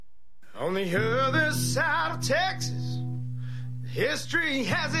On the other side of Texas, history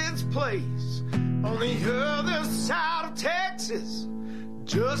has its place. On the other side of Texas,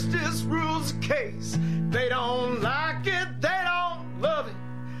 justice rules the case. They don't like it, they don't love it.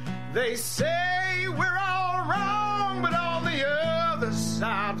 They say we're all wrong, but on the other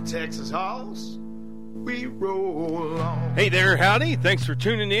side of Texas, Hoss, we roll on. Hey there, howdy. Thanks for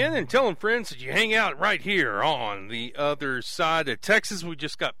tuning in and telling friends that you hang out right here on the other side of Texas. We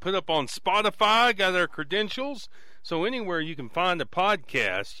just got put up on Spotify, got our credentials. So anywhere you can find a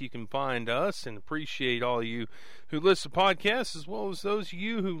podcast, you can find us, and appreciate all of you who listen to podcasts as well as those of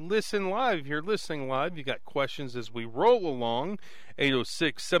you who listen live. If you're listening live, you got questions as we roll along,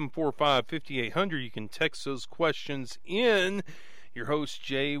 806-745-5800. You can text those questions in. Your host,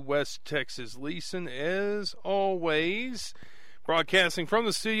 Jay, West Texas Leeson, as always. Broadcasting from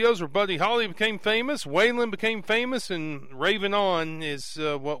the studios where Buddy Holly became famous, Waylon became famous, and raving on is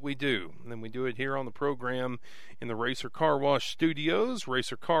what we do. And then we do it here on the program in the Racer Car Wash studios.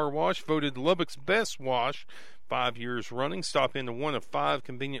 Racer Car Wash, voted Lubbock's best wash 5 years running. Stop into one of 5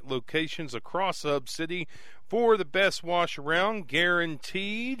 convenient locations across Hub City for the best wash around,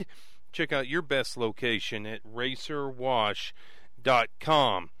 guaranteed. Check out your best location at racerwash.com.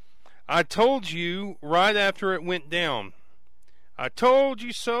 I told you right after it went down. I told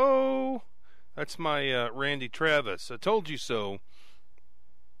you so. That's my Randy Travis. I told you so.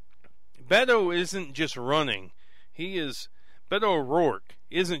 Beto isn't just running. Beto O'Rourke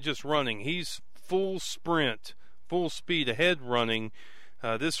isn't just running. He's full sprint, full speed ahead running.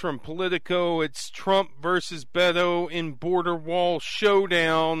 This from Politico. It's Trump versus Beto in border wall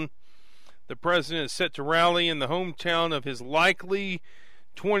showdown. The president is set to rally in the hometown of his likely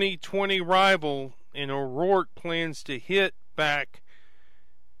 2020 rival, and O'Rourke plans to hit back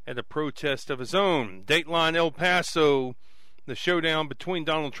at a protest of his own. Dateline El Paso, the showdown between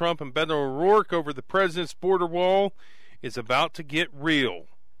Donald Trump and Beto O'Rourke over the president's border wall is about to get real.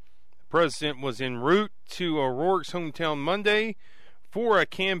 The president was en route to O'Rourke's hometown Monday for a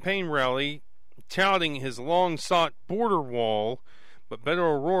campaign rally touting his long-sought border wall, but Beto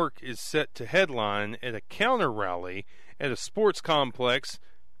O'Rourke is set to headline at a counter rally at a sports complex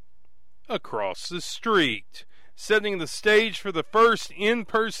across the street, setting the stage for the first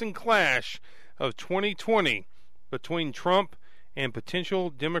in-person clash of 2020 between Trump and potential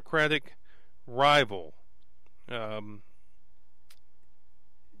Democratic rival.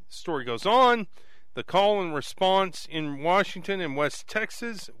 Story goes on. The call and response in Washington and West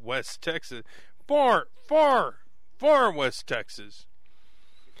Texas, far West Texas.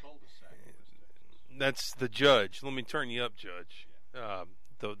 That's the judge. Let me turn you up, Judge.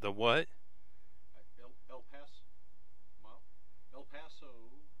 The what? El Paso.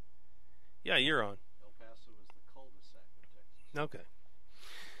 Yeah, you're on. El Paso is the cul-de-sac of Texas. Okay.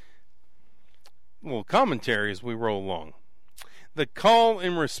 Well, commentary as we roll along. The call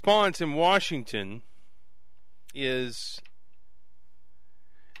and response in Washington is...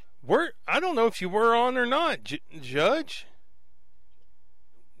 I don't know if you were on or not, Judge.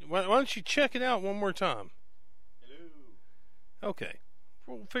 Why don't you check it out one more time? Hello. Okay.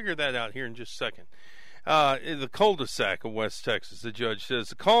 We'll figure that out here in just a second. The cul-de-sac of West Texas, the judge says,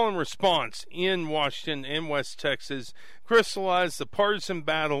 the call and response in Washington and West Texas crystallized the partisan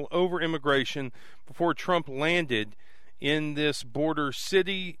battle over immigration before Trump landed in this border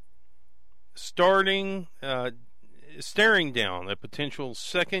city, staring down a potential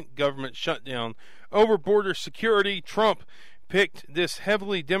second government shutdown over border security. Trump picked this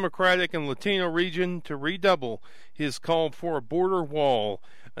heavily Democratic and Latino region to redouble his call for a border wall,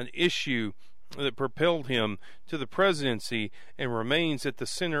 an issue that propelled him to the presidency and remains at the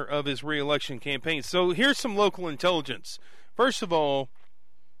center of his re-election campaign. So here's some local intelligence. First of all,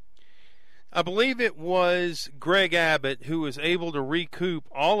 I believe it was Greg Abbott who was able to recoup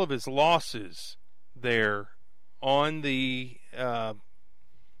all of his losses there on the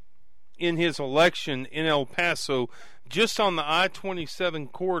in his election in El Paso, just on the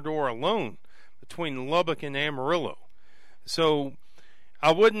I-27 corridor alone between Lubbock and Amarillo. So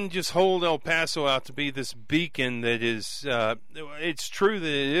I wouldn't just hold El Paso out to be this beacon that is, it's true that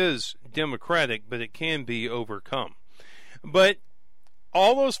it is Democratic, but it can be overcome. But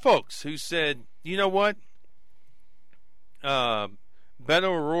all those folks who said, you know what, Beto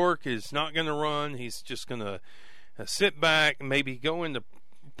O'Rourke is not going to run, he's just going to sit back, maybe go into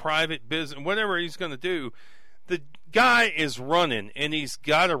private business, whatever he's going to do, the guy is running, and he's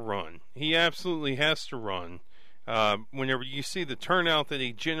got to run. He absolutely has to run. Whenever you see the turnout that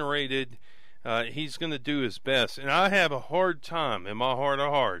he generated, he's going to do his best. And I have a hard time, in my heart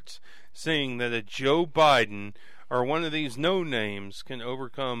of hearts, seeing that a Joe Biden or one of these no names can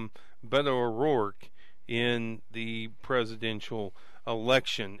overcome Beto O'Rourke in the presidential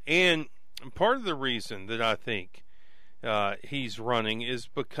election. And part of the reason that I think he's running is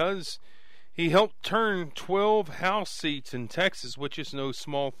because he helped turn 12 House seats in Texas, which is no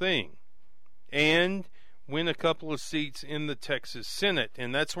small thing, and win a couple of seats in the Texas Senate.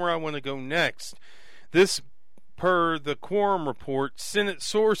 And that's where I want to go next. This, per the quorum report, Senate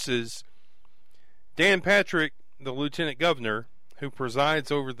sources, Dan Patrick, the lieutenant governor, who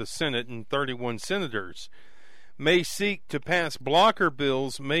presides over the Senate and 31 senators, may seek to pass blocker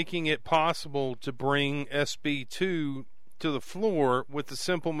bills making it possible to bring SB 2 to the floor with a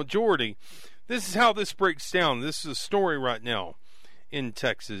simple majority. This is how this breaks down. This is a story right now in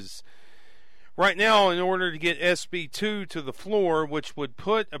Texas. Right now, in order to get SB 2 to the floor, which would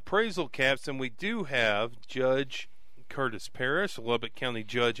put appraisal caps, and we do have Judge Curtis Parrish, a Lubbock County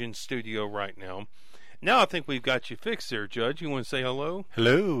judge, in studio right now. Now I think we've got you fixed there, Judge. You want to say hello?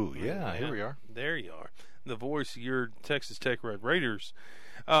 Hello. Yeah, here we are. There you are. The voice of your Texas Tech Red Raiders.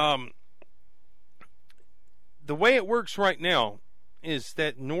 The way it works right now is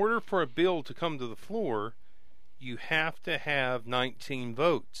that in order for a bill to come to the floor, you have to have 19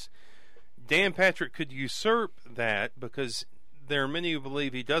 votes. Dan Patrick could usurp that because there are many who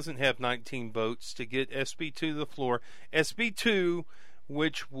believe he doesn't have 19 votes to get SB 2 to the floor. SB 2,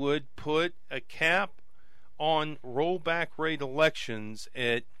 which would put a cap on rollback rate elections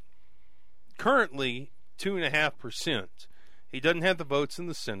at currently 2.5%. He doesn't have the votes in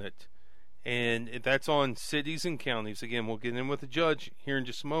the Senate, and that's on cities and counties. Again, we'll get in with the judge here in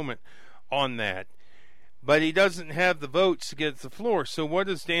just a moment on that. But he doesn't have the votes to get it to the floor. So what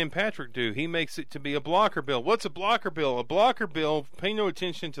does Dan Patrick do? He makes it to be a blocker bill. What's a blocker bill? A blocker bill, pay no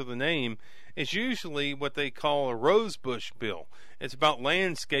attention to the name, is usually what they call a rosebush bill. It's about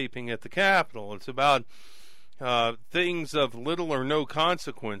landscaping at the Capitol. It's about things of little or no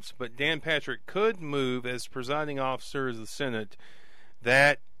consequence. But Dan Patrick could move, as presiding officer of the Senate,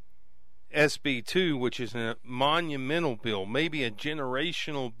 that SB 2, which is a monumental bill, maybe a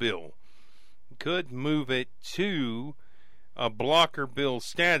generational bill, could move it to a blocker bill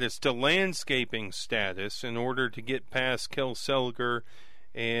status, to landscaping status, in order to get past Kel Seliger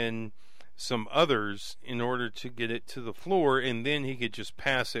and some others in order to get it to the floor, and then he could just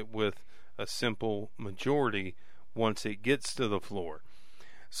pass it with a simple majority once it gets to the floor.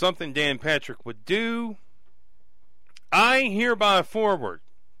 Something Dan Patrick would do. I hereby forward.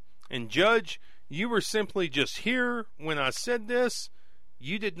 And Judge, you were simply just here when I said this.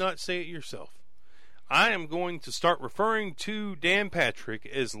 You did not say it yourself. I am going to start referring to Dan Patrick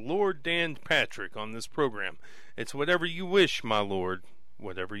as Lord Dan Patrick on this program. It's whatever you wish, my lord,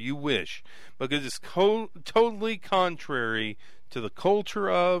 whatever you wish, because it's totally contrary to the culture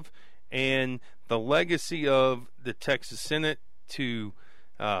of and the legacy of the Texas Senate to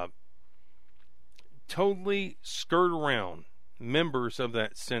totally skirt around members of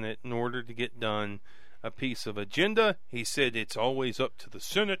that Senate in order to get done a piece of agenda. He said it's always up to the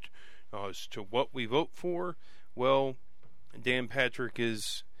Senate as to what we vote for. Well, Dan Patrick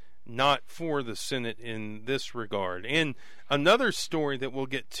is not for the Senate in this regard. And another story that we'll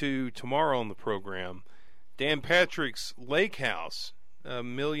get to tomorrow on the program, Dan Patrick's lake house, a $1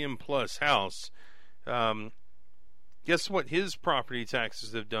 million+ house, guess what his property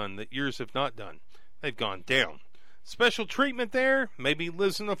taxes have done that yours have not done? They've gone down. Special treatment there. Maybe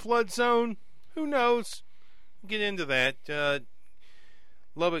lives in a flood zone. Who knows? Get into that.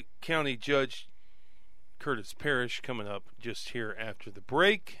 Lubbock County Judge Curtis Parrish coming up just here after the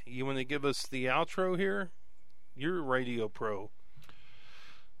break. You want to give us the outro here? You're a radio pro.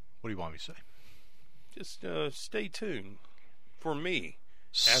 What do you want me to say? Just stay tuned for me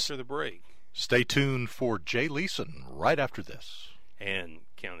after the break. Stay tuned for Jay Leeson right after this. And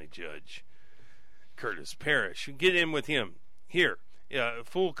County Judge Curtis Parrish. You get in with him here.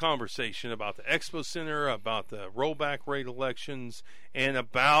 Full conversation about the Expo Center, about the rollback rate elections, and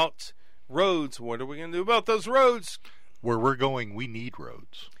about roads. What are we going to do about those roads? Where we're going, we need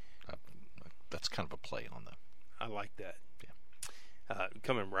roads. That's kind of a play on them. I like that. Yeah.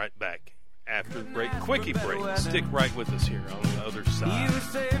 Coming right back after the break. Quickie break. Stick right with us here on the other side. You were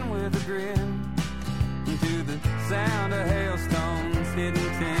sitting with a grin to the sound of hailstones hitting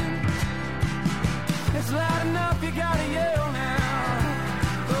tin. It's loud enough, you gotta yell now.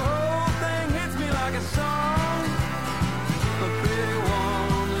 The whole thing hits me like a song. A pretty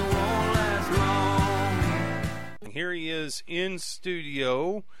one that won't last long. Here he is in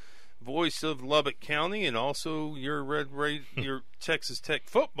studio, voice of Lubbock County, and also your your Texas Tech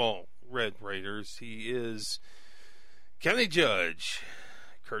football Red Raiders. He is County Judge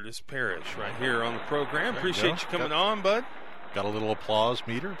Curtis Parrish right here on the program. There you Appreciate go. you coming on, bud. Got a little applause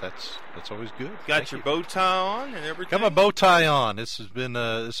meter. That's always good. Got Thank your you. bow tie on and everything. Got my bow tie on. It's been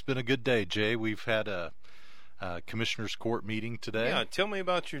a good day, Jay. We've had a commissioners court meeting today. Yeah, tell me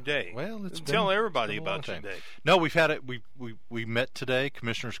about your day. Well, tell been- everybody it's been a long about your time. day. No, we've had it. We met today.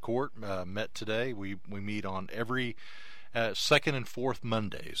 Commissioners court met today. We meet on every second and fourth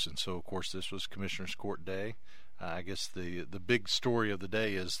Mondays, and so of course this was commissioners court day. I guess the big story of the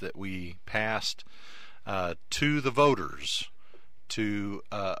day is that we passed to the voters to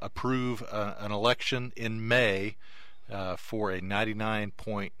approve an election in May for a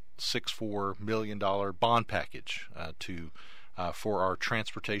 $99.64 million bond package for our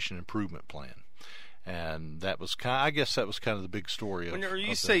transportation improvement plan. And that was I guess that was kind of the big story of. Whenever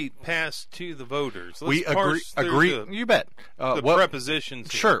you of say pass to the voters, let's we parse through agree. You bet. the what-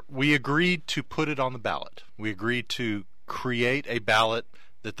 prepositions. Here. Sure. We agreed to put it on the ballot. We agreed to create a ballot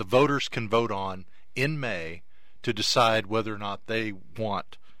that the voters can vote on in May to decide whether or not they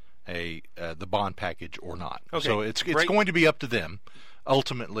want the bond package or not. Okay, So it's great. going to be up to them.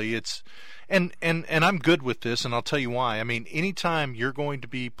 Ultimately, it's and I'm good with this, and I'll tell you why. I mean, anytime you're going to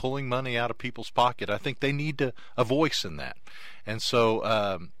be pulling money out of people's pocket, I think they need a voice in that. And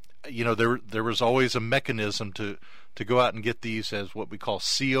so, there was always a mechanism to go out and get these as what we call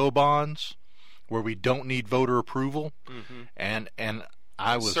CO bonds, where we don't need voter approval, and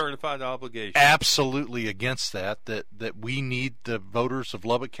I was certified obligation. absolutely against that we need the voters of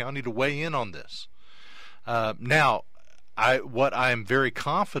Lubbock County to weigh in on this. Now, what I am very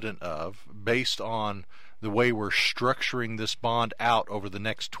confident of, based on the way we're structuring this bond out over the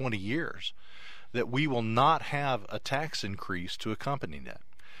next 20 years, that we will not have a tax increase to accompany that.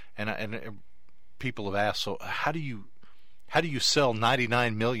 And people have asked, so how do you sell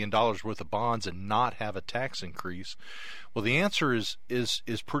 $99 million worth of bonds and not have a tax increase? Well, the answer is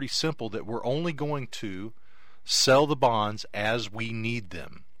pretty simple, that we're only going to sell the bonds as we need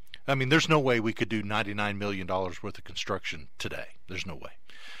them. I mean, there's no way we could do $99 million worth of construction today. There's no way.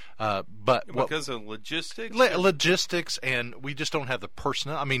 But Because of logistics? logistics, and we just don't have the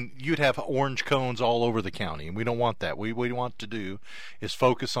personnel. I mean, you'd have orange cones all over the county, and we don't want that. What we want to do is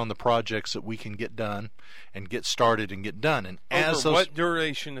focus on the projects that we can get done and get started and get done. And as Over those, what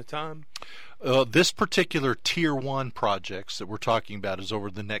duration of time? this particular Tier 1 projects that we're talking about is over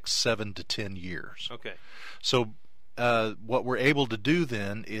the next 7 to 10 years. Okay. So what we're able to do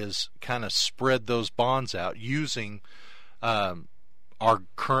then is kind of spread those bonds out using our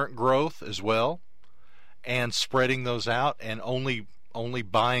current growth as well, and spreading those out, and only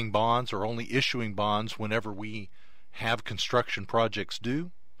buying bonds or only issuing bonds whenever we have construction projects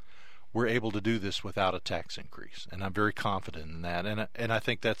due. We're able to do this without a tax increase, and I'm very confident in that. And I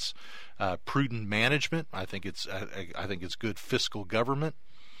think that's prudent management. I think it's good fiscal government,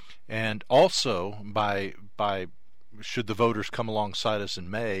 and also by should the voters come alongside us in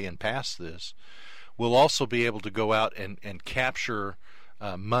May and pass this, we'll also be able to go out and capture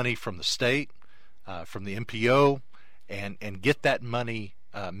money from the state, from the MPO, and get that money,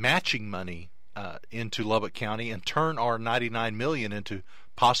 matching money, into Lubbock County, and turn our $99 million into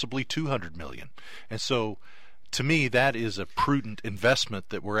possibly $200 million. And so, to me, that is a prudent investment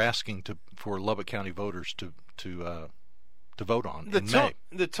that we're asking for Lubbock County voters to vote on in May.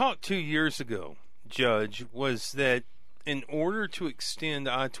 The talk 2 years ago, Judge, was that in order to extend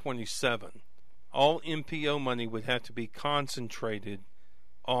I-27, all MPO money would have to be concentrated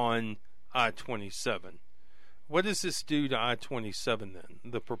on I-27. What does this do to I-27 then,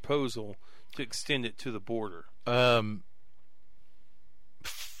 the proposal to extend it to the border?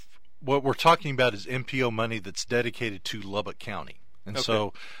 What we're talking about is MPO money that's dedicated to Lubbock County. And Okay.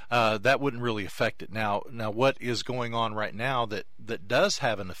 so that wouldn't really affect it. Now what is going on right now that does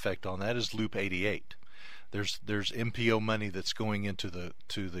have an effect on that is Loop 88. There's MPO money that's going into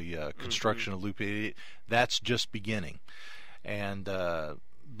the construction of Loop 88. That's just beginning. And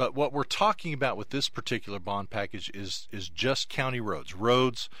but what we're talking about with this particular bond package is just county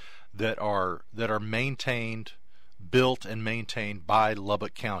roads that are maintained, built and maintained by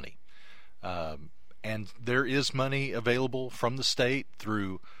Lubbock County. And there is money available from the state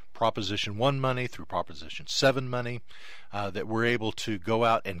through Proposition 1 money, through Proposition 7 money, that we're able to go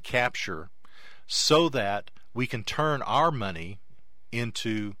out and capture, so that we can turn our money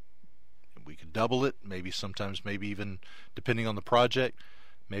into, we could double it, maybe even, depending on the project,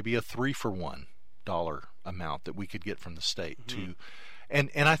 maybe a 3-for-$1 amount that we could get from the state to.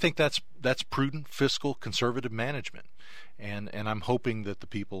 And I think that's prudent, fiscal, conservative management, and I'm hoping that the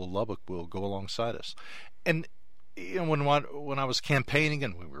people of Lubbock will go alongside us. And when I was campaigning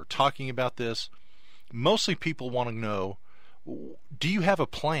and we were talking about this, mostly people want to know, do you have a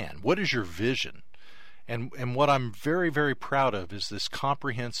plan? What is your vision? And what I'm very, very proud of is this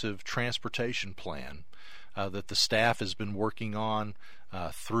comprehensive transportation plan that the staff has been working on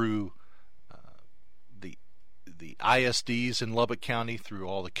through the ISDs in Lubbock County, through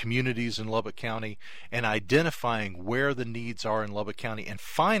all the communities in Lubbock County, and identifying where the needs are in Lubbock County, and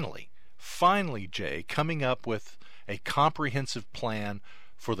finally, Jay, coming up with a comprehensive plan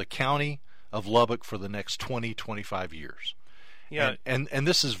for the county of Lubbock for the next 20, 25 years. Yeah. And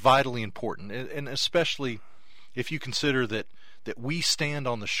this is vitally important, and especially if you consider that we stand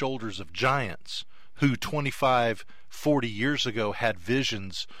on the shoulders of giants who 25, 40 years ago had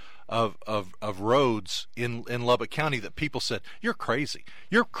visions of roads in Lubbock County that people said, you're crazy.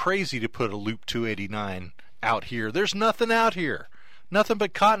 You're crazy to put a Loop 289 out here. There's nothing out here. Nothing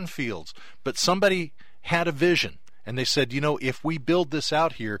but cotton fields. But somebody had a vision, and they said, if we build this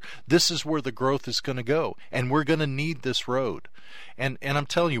out here, this is where the growth is going to go, and we're going to need this road. And I'm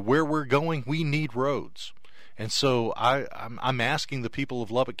telling you, where we're going, we need roads. And so I'm asking the people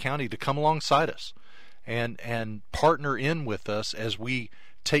of Lubbock County to come alongside us and partner in with us as we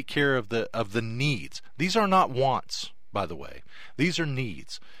take care of the needs. These are not wants, by the way. These are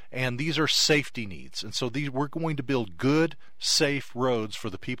needs, and these are safety needs. And so we're going to build good, safe roads for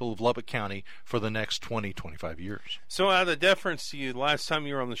the people of Lubbock County for the next 20, 25 years. So out of deference to you, last time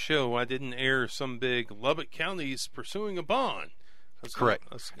you were on the show, I didn't air some big Lubbock County's pursuing a bond. Correct.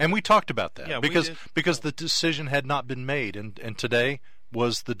 And we talked about that, Yeah, because the decision had not been made, and today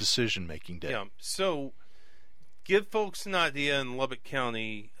was the decision-making day. Yeah. So give folks an idea in Lubbock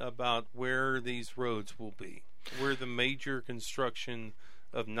County about where these roads will be, where the major construction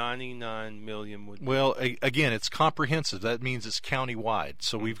of $99 million would be. Well, again, it's comprehensive. That means it's county-wide.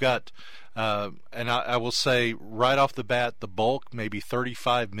 So we've got, and I will say right off the bat, the bulk, maybe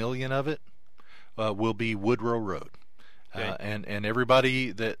 $35 million of it, will be Woodrow Road. Okay. And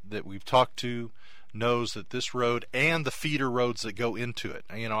everybody that we've talked to knows that this road and the feeder roads that go into it.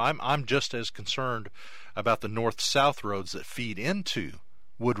 I'm just as concerned about the north-south roads that feed into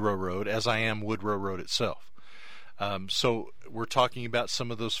Woodrow Road as I am Woodrow Road itself. So we're talking about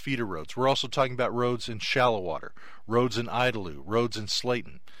some of those feeder roads. We're also talking about roads in Shallowater, roads in Idalou, roads in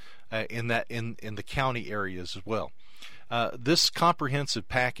Slayton, in the county areas as well. This comprehensive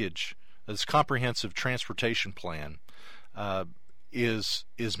package, this comprehensive transportation plan, is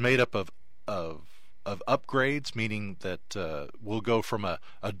made up of upgrades, meaning that we'll go from a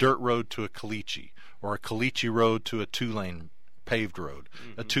dirt road to a caliche, or a caliche road to a two-lane paved road,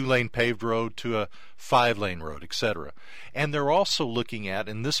 a two-lane paved road to a 5-lane road, etc. And they're also looking at,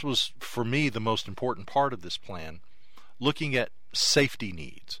 and this was for me the most important part of this plan, looking at safety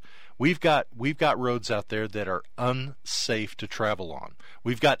needs. We've got roads out there that are unsafe to travel on.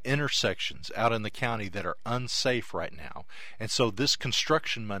 We've got intersections out in the county that are unsafe right now. And so this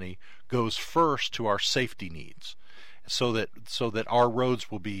construction money goes first to our safety needs, so that our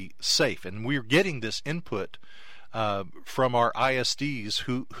roads will be safe. And we're getting this input from our ISDs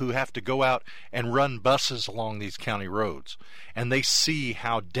who have to go out and run buses along these county roads, and they see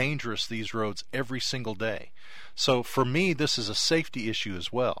how dangerous these roads every single day. So for me, this is a safety issue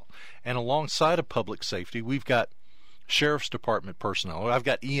as well. And alongside of public safety, we've got Sheriff's Department personnel. I've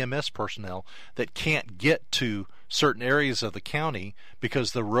got EMS personnel that can't get to certain areas of the county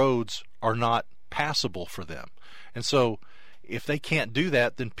because the roads are not passable for them. And so if they can't do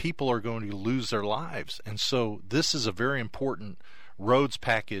that, then people are going to lose their lives. And so this is a very important roads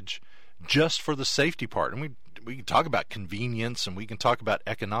package just for the safety part. And we can talk about convenience and we can talk about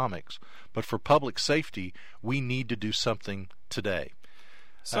economics, but for public safety, we need to do something today.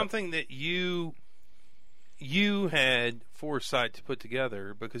 Something that you had foresight to put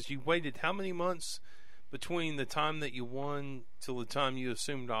together, because you waited how many months between the time that you won till the time you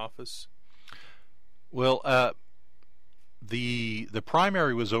assumed office? Well, the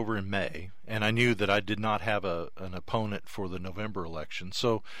primary was over in May, and I knew that I did not have an opponent for the November election.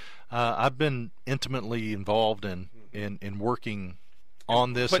 So I've been intimately involved in working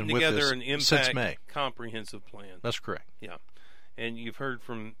on this putting and with together this an impact since May. Comprehensive plan. That's correct. Yeah, and you've heard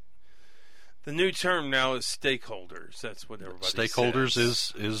from the new term now is stakeholders. That's what everybody Stakeholders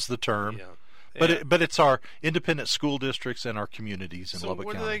says. is the term. Yeah. But it's our independent school districts and our communities in so Lubbock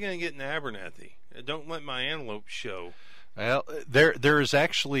what County. are they going to get in Abernathy? Don't let my antelope show. Well, there's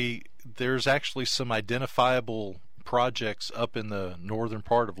actually some identifiable projects up in the northern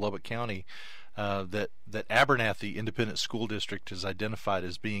part of Lubbock County that Abernathy Independent School District has identified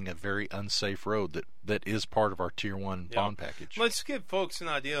as being a very unsafe road that is part of our Tier 1 bond package. Let's give folks an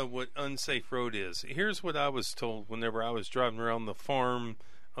idea of what unsafe road is. Here's what I was told whenever I was driving around the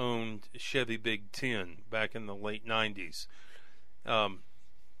farm-owned Chevy Big Ten back in the late 90s.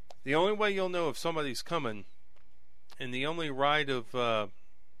 The only way you'll know if somebody's coming, and the only right of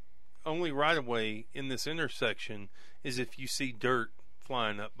way in this intersection is if you see dirt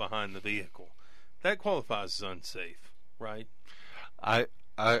flying up behind the vehicle. That qualifies as unsafe, right? I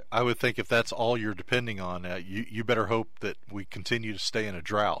would think if that's all you're depending on, you better hope that we continue to stay in a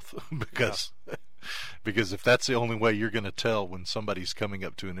drought because if that's the only way you're going to tell when somebody's coming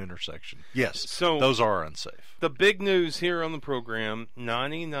up to an intersection, yes, so those are unsafe. The big news here on the program: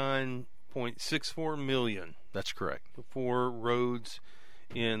 $99.64 million. That's correct. For roads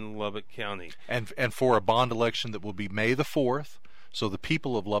in Lubbock County, and for a bond election that will be May the 4th, so the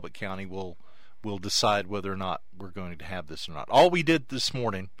people of Lubbock County will decide whether or not we're going to have this or not. All we did this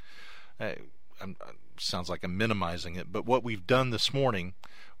morning, sounds like I'm minimizing it, but what we've done this morning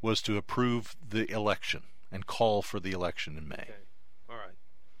was to approve the election and call for the election in May. Okay. All right.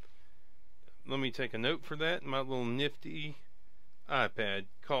 Let me take a note for that. My little nifty iPad,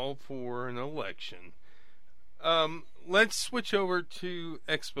 call for an election. Let's switch over to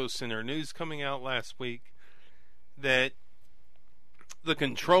Expo Center. News coming out last week that the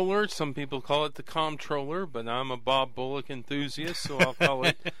controller, some people call it the comptroller, but I'm a Bob Bullock enthusiast, so I'll call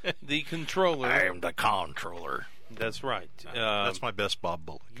it the controller. I am the comptroller. That's right. That's my best Bob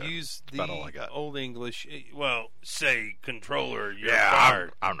Bullock. Use That's about all I got. the old English. Well, say controller, you're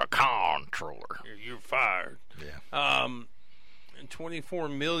fired. I'm the comptroller. You're fired. Yeah.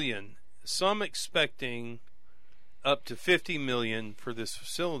 $24 million. Some expecting up to $50 million for this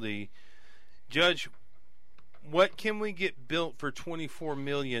facility. Judge, what can we get built for $24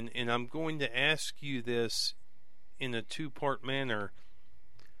 million? And I'm going to ask you this in a two-part manner.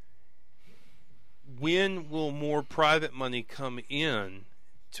 When will more private money come in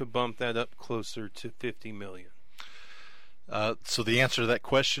to bump that up closer to $50 million? So the answer to that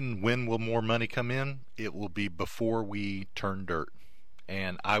question, when will more money come in? It will be before we turn dirt.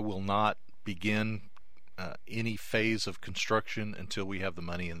 And I will not begin any phase of construction until we have the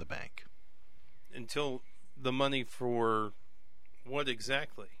money in the bank. Until the money for what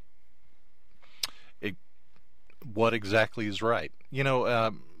exactly? What exactly is right? You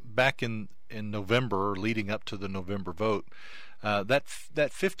know, back in November, or leading up to the November vote, that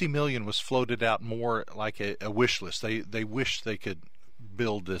 $50 million was floated out more like a wish list. They wished they could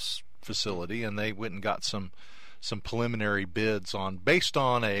build this facility, and they went and got some preliminary bids based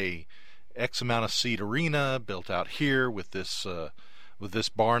on a X amount of seat arena built out here with this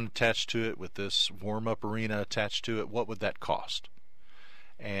barn attached to it, with this warm-up arena attached to it. What would that cost?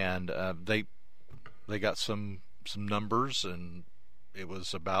 And they got some numbers, and it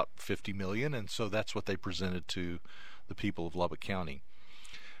was about $50 million, and so that's what they presented to the people of Lubbock County.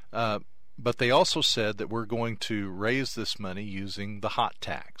 But they also said that we're going to raise this money using the HOT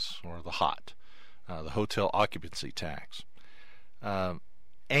tax, or the HOT, the hotel occupancy tax,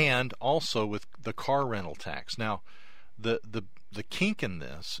 and also with the car rental tax. Now, the kink in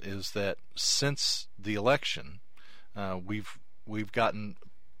this is that since the election, we've gotten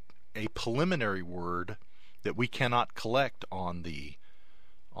a preliminary word that we cannot collect on the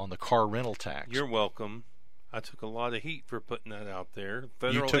car rental tax. You're welcome. I took a lot of heat for putting that out there.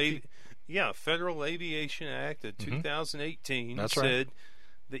 Federal Aviation Act of 2018 That's said right.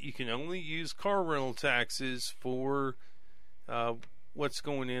 that you can only use car rental taxes for what's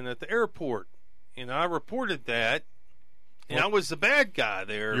going in at the airport. And I reported that, and I was the bad guy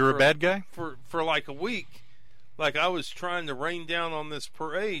there. You're a bad guy? For like a week. Like I was trying to rain down on this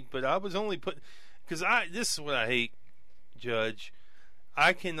parade, but I was only because this is what I hate, Judge.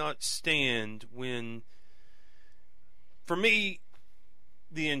 I cannot stand when, for me,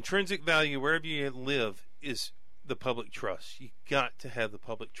 the intrinsic value wherever you live is the public trust. You got to have the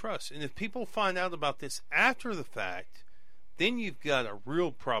public trust. And if people find out about this after the fact, then you've got a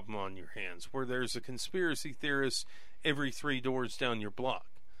real problem on your hands where there's a conspiracy theorist every 3 doors down your block.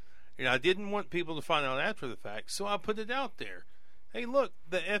 And I didn't want people to find out after the fact, so I put it out there. Hey, look,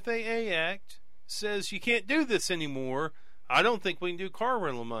 the FAA Act says you can't do this anymore. I don't think we can do car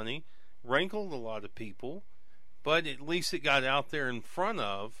rental money. Rankled a lot of people, but at least it got out there in front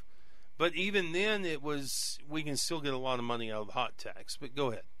of. But even then, we can still get a lot of money out of the hot tax. But go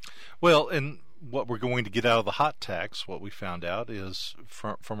ahead. Well, and what we're going to get out of the hot tax, what we found out is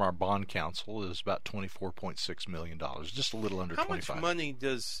from our bond counsel, is about $24.6 million, just a little under 25. How much money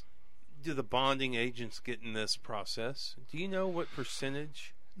do the bonding agents get in this process? Do you know what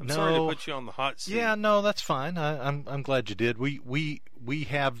percentage? I'm sorry to put you on the hot seat. Yeah, no, that's fine. I'm glad you did. We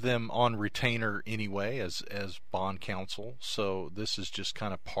have them on retainer anyway as bond counsel, so this is just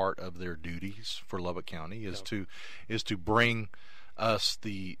kind of part of their duties for Lubbock County is to bring us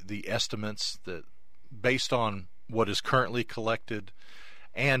the estimates that based on what is currently collected,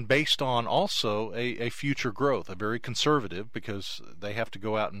 and based on also a future growth, a very conservative, because they have to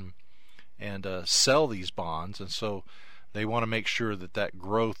go out and sell these bonds, and so they want to make sure that that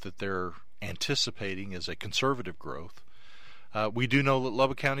growth that they're anticipating is a conservative growth. We do know that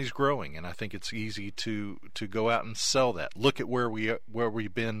Lubbock County is growing, and I think it's easy to go out and sell that. Look at where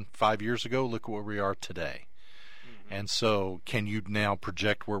we've been 5 years ago. Look at where we are today. And so can you now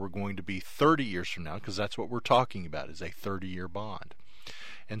project where we're going to be 30 years from now? Because that's what we're talking about, is a 30-year bond.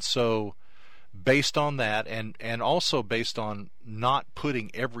 And so based on that, and also based on not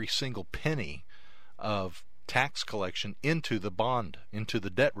putting every single penny of tax collection into the bond, into the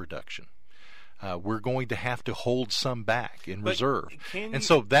debt reduction, we're going to have to hold some back in reserve. And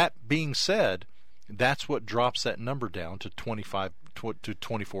so that being said, that's what drops that number down to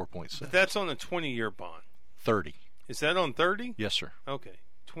 24.6. That's on a 20-year bond. 30. Is that on 30? Yes, sir. Okay.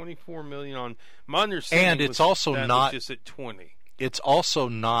 24 million on my understanding. And it's also not just at 20. It's also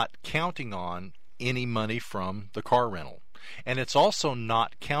not counting on any money from the car rental. And it's also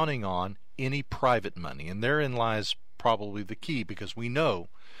not counting on any private money. And therein lies probably the key, because we know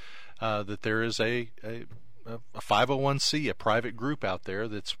that there is a 501c, a private group out there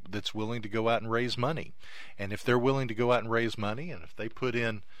that's willing to go out and raise money. And if they're willing to go out and raise money, and if they put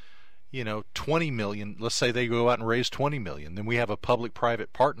in 20 million, let's say they go out and raise 20 million, then we have a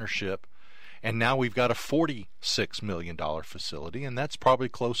public-private partnership, and now we've got a $46 million facility, and that's probably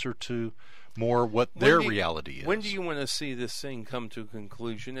closer to more what their reality is. When do you want to see this thing come to a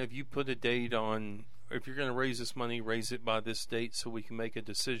conclusion? Have you put a date on, if you're going to raise this money, raise it by this date so we can make a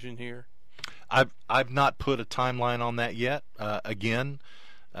decision here? I've not put a timeline on that yet. Again,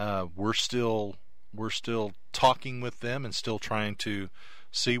 we're still talking with them and still trying to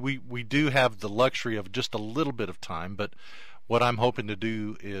see. We do have the luxury of just a little bit of time, but what I'm hoping to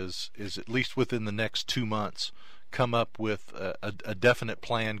do is at least within the next 2 months come up with a definite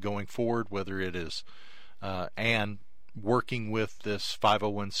plan going forward, whether it is and working with this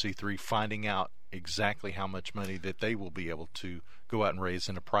 501c3, finding out exactly how much money that they will be able to go out and raise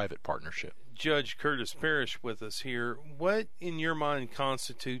in a private partnership. Judge Curtis Parrish with us here. What in your mind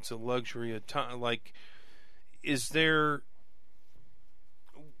constitutes a luxury of time? Like, is there,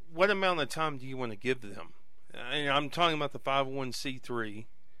 what amount of time do you want to give them? I'm talking about the 501c3.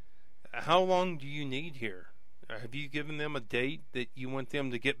 How long do you need here? Have you given them a date that you want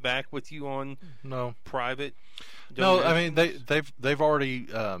them to get back with you on? No. Private donations? No, I mean they've already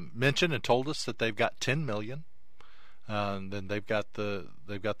mentioned and told us that they've got 10 million. Then they've got the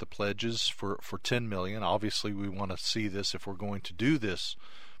pledges for 10 million. Obviously, we want to see this if we're going to do this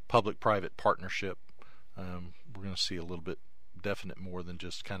public-private partnership. We're going to see a little bit definite more than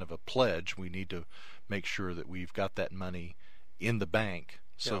just kind of a pledge. We need to make sure that we've got that money in the bank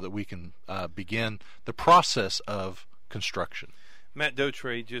so that we can begin the process of construction. Matt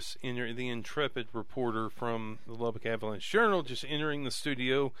Dautre, just the intrepid reporter from the Lubbock Avalanche Journal, just entering the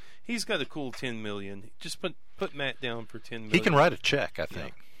studio. He's got a cool $10 million. Just put Matt down for $10 million. He can write a check, I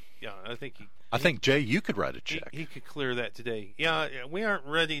think. Yeah, I think I think, Jay, you could write a check. He could clear that today. Yeah, we aren't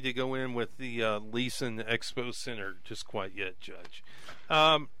ready to go in with the Leeson Expo Center just quite yet, Judge.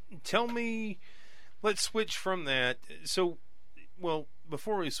 Tell me, let's switch from that. So, well,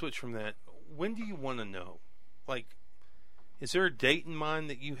 before we switch from that, when do you want to know? Like, is there a date in mind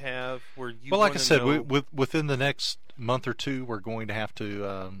that you have where you? Well, like I said, within the next month or two, we're going to have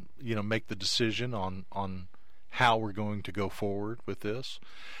to, make the decision on how we're going to go forward with this.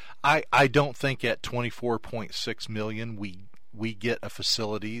 I don't think at $24.6 million we get a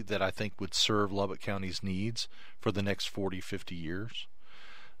facility that I think would serve Lubbock County's needs for the next 40, 50 years.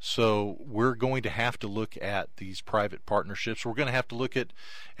 So we're going to have to look at these private partnerships. We're going to have to look at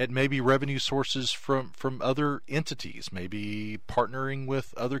maybe revenue sources from other entities, maybe partnering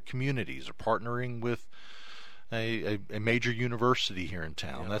with other communities or partnering with a major university here in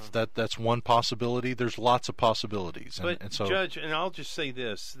town. Yeah. That's one possibility. There's lots of possibilities. And so, Judge, and I'll just say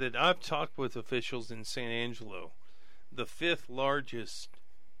this, that I've talked with officials in San Angelo, the 5th largest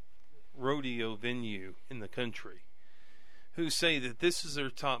rodeo venue in the country, who say that this is their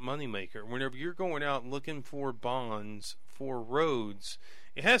top moneymaker. Whenever you're going out looking for bonds for roads,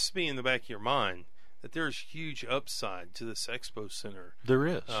 it has to be in the back of your mind that there's huge upside to this expo center. There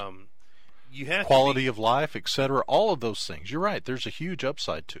is. You have quality of life, etc. All of those things. You're right. There's a huge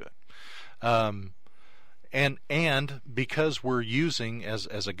upside to it. And because we're using,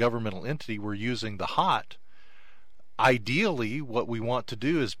 as a governmental entity, we're using the HOT, ideally what we want to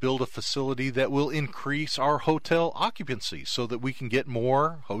do is build a facility that will increase our hotel occupancy so that we can get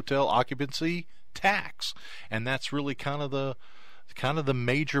more hotel occupancy tax. And that's really kind of the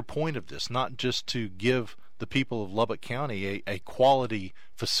major point of this, not just to give the people of Lubbock County a quality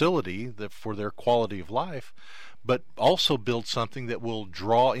facility for their quality of life, but also build something that will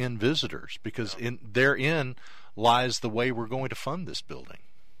draw in visitors, because therein lies the way we're going to fund this building.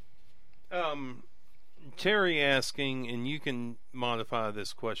 Terry asking, and you can modify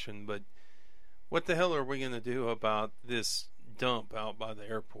this question, but what the hell are we going to do about this dump out by the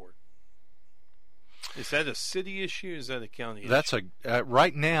airport? Is that a city issue? Is that a county issue?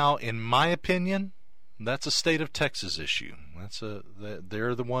 Right now, in my opinion, that's a state of Texas issue.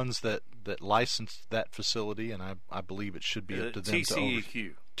 They're the ones that licensed that facility, and I believe it should be up to them.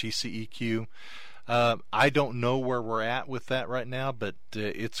 TCEQ. TCEQ. I don't know where we're at with that right now, but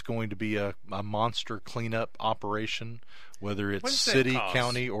it's going to be a monster cleanup operation, whether it's city,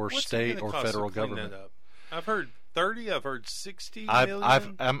 county, or state or federal government. I've heard 30. I've heard 60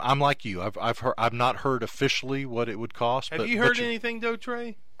 million. I'm like you. I've not heard officially what it would cost. Have you heard anything,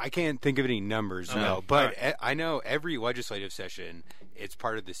 Dotre? I can't think of any numbers, no. But I know every legislative session, it's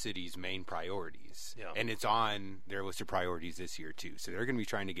part of the city's main priorities. Yeah. And it's on their list of priorities this year, too. So they're going to be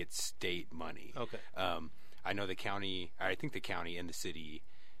trying to get state money. Okay. I know I think the county and the city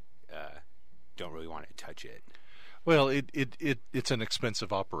don't really want to touch it. Well, it's an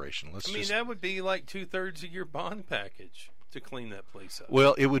expensive operation. That would be like 2/3 of your bond package to clean that place up.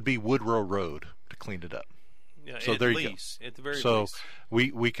 Well, it would be Woodrow Road to clean it up. Yeah, so at there least, you go. At the very least. So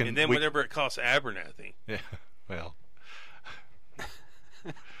we can. And then whatever it costs Abernathy. Yeah. Well.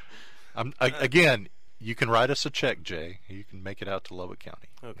 Again, you can write us a check, Jay. You can make it out to Lubbock County.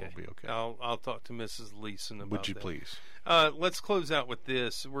 Okay. We'll be okay. I'll talk to Mrs. Leeson about that. Would you please? Let's close out with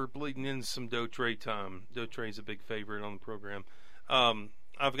this. We're bleeding into some Dotre time. Dotre's a big favorite on the program.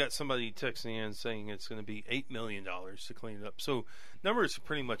 I've got somebody texting in saying it's going to be $8 million to clean it up. So numbers are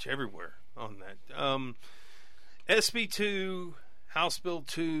pretty much everywhere on that. SB 2, House Bill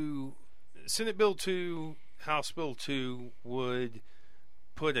 2, Senate Bill 2, House Bill 2 would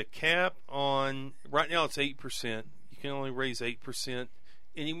put a cap on, right now it's 8%. You can only raise 8%.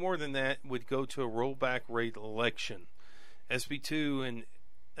 Any more than that would go to a rollback rate election. SB 2 and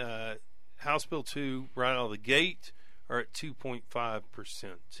House Bill 2 right out of the gate are at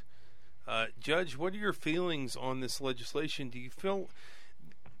 2.5%. Judge, what are your feelings on this legislation? Do you feel,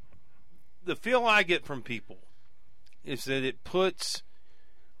 the feel I get from people is that it puts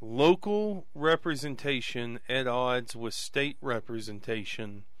local representation at odds with state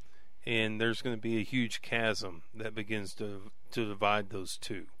representation, and there's going to be a huge chasm that begins to divide those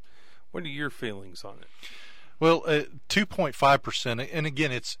two. What are your feelings on it? Well, 2.5%, and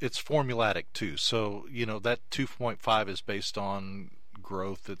again, it's formulatic too. So that 2.5 is based on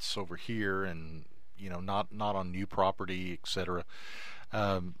growth that's over here, and not on new property, etc.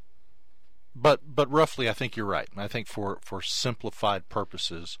 But roughly, I think you're right. I think for simplified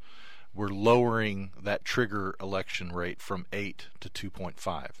purposes, we're lowering that trigger election rate from 8 to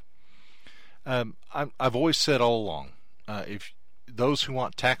 2.5. I've always said all along, if those who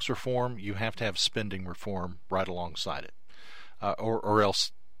want tax reform, you have to have spending reform right alongside it, or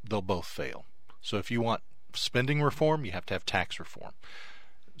else they'll both fail. So if you want spending reform, you have to have tax reform.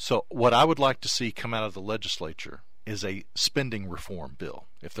 So what I would like to see come out of the legislature is a spending reform bill.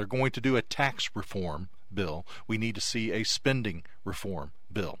 If they're going to do a tax reform bill, we need to see a spending reform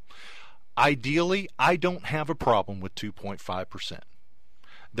bill. Ideally, I don't have a problem with 2.5%.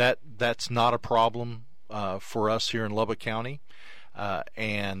 That's not a problem for us here in Lubbock County,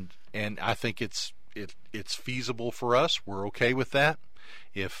 and I think it's feasible for us. We're okay with that.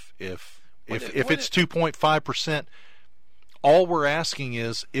 If it's 2.5%, all we're asking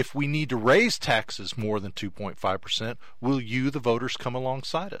is, if we need to raise taxes more than 2.5%, will you, the voters, come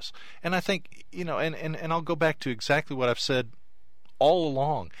alongside us? And I think, and I'll go back to exactly what I've said all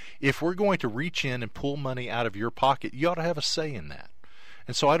along. If we're going to reach in and pull money out of your pocket, you ought to have a say in that.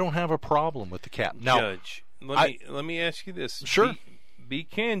 And so I don't have a problem with the cap. Now, Judge, let me ask you this. Sure. Be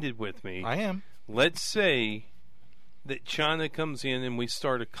candid with me. I am. Let's say that China comes in and we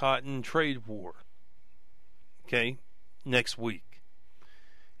start a cotton trade war. Okay? Next week.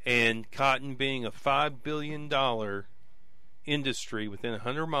 And cotton being a $5 billion industry within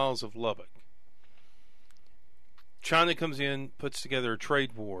 100 miles of Lubbock. China comes in, puts together a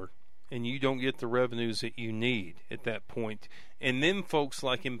trade war, and you don't get the revenues that you need at that point. And then folks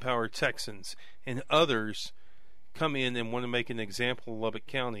like Empower Texans and others come in and want to make an example of Lubbock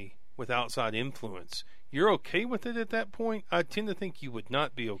County with outside influence. You're okay with it at that point? I tend to think you would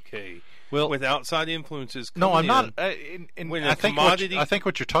not be okay with outside influences coming in. No, I'm not. I think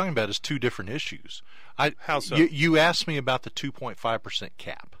what you're talking about is two different issues. How so? You asked me about the 2.5%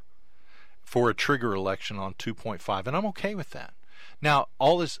 cap for a trigger election on 2.5, and I'm okay with that. Now,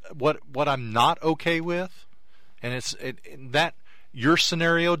 all this, what I'm not okay with And that your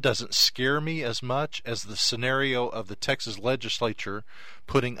scenario doesn't scare me as much as the scenario of the Texas legislature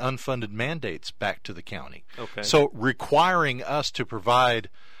putting unfunded mandates back to the county. Okay. So requiring us to provide,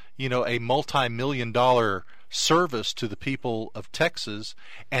 a multi-million-dollar service to the people of Texas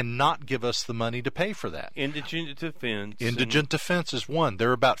and not give us the money to pay for that. Indigent defense. Indigent defense is one.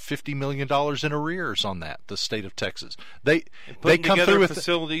 They're about $50 million in arrears on that, the state of Texas. They come together through with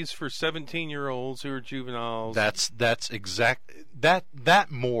facilities for 17-year-olds who are juveniles. That's exact. That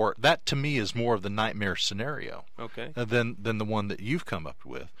to me is more of the nightmare scenario. Okay. Than the one that you've come up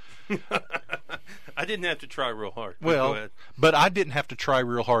with. I didn't have to try real hard. Go Well, ahead. but I didn't have to try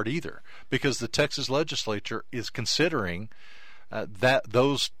real hard either, because the Texas legislature is considering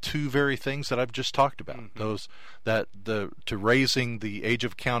those two very things that I've just talked about. To raising the age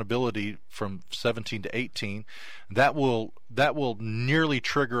of accountability from 17 to 18, that will nearly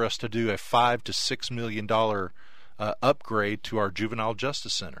trigger us to do a $5 to $6 million upgrade to our juvenile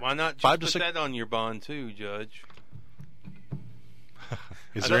justice center. Why not just put that on your bond too, Judge?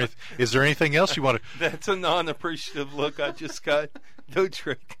 Is there anything else you want to? That's a non-appreciative look I just got.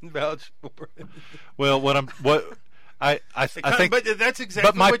 Doutre can vouch for it. Well, I think, but that's exactly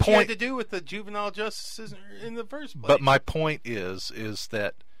but my what you point, had to do with the juvenile justice in the first place. But my point is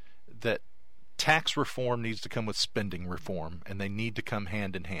that tax reform needs to come with spending reform, and they need to come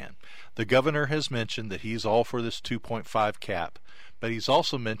hand in hand. The governor has mentioned that he's all for this 2.5 cap, but he's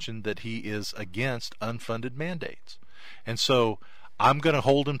also mentioned that he is against unfunded mandates, and so I'm going to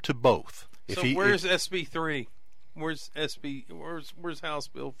hold him to both. Where's SB 3? Where's House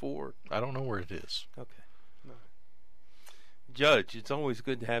Bill 4? I don't know where it is. Okay. No. Judge, it's always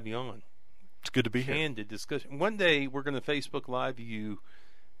good to have you on. It's good to be here. Candid discussion. One day we're going to Facebook Live you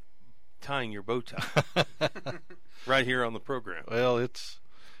tying your bow tie right here on the program. Well, it's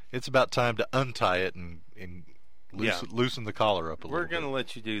about time to untie it and loosen the collar up a little bit. We're going to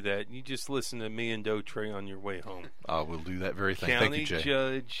let you do that. You just listen to me and Doutre on your way home. We'll do that very thing. County Thank you, Jay.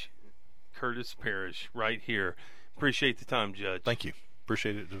 Judge Curtis Parrish right here. Appreciate the time, Judge. Thank you.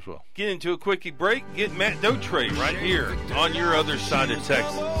 Appreciate it as well. Get into a quickie break. Get Matt Doutre right here on your other side of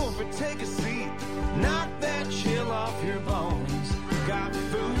Texas. Take a seat. Knock that chill off your bones. Got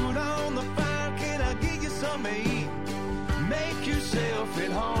food on the fire. Can I get you some to eat? Make yourself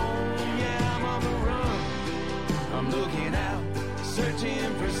at home. Yeah, I'm on the run. I'm looking out,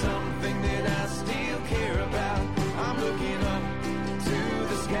 searching for something that I still care about. I'm looking up to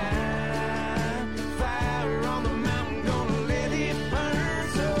the sky. Fire on the mountain, gonna let it burn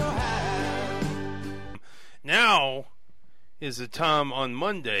so high. Now is the time on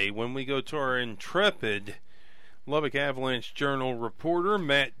Monday when we go to our intrepid Lubbock Avalanche Journal reporter,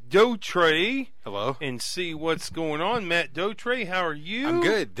 Matt Doutre. Hello. And see what's going on. Matt Doutre, how are you? I'm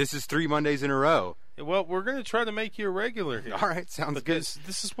good. This is 3 Mondays in a row. Well, we're going to try to make you a regular here. All right, sounds good. Because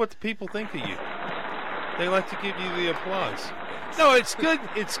this is what the people think of you. They like to give you the applause. No, it's good.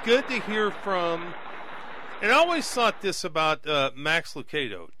 It's good to hear from. And I always thought this about Max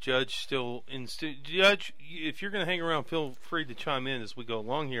Lucado, Judge, still in Judge. If you're going to hang around, feel free to chime in as we go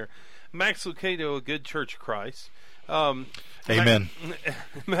along here. Max Lucado, a good Church of Christ. Amen.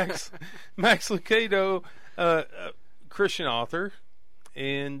 Max Lucado, Christian author,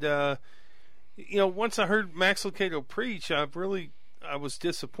 and once I heard Max Lucado preach, I was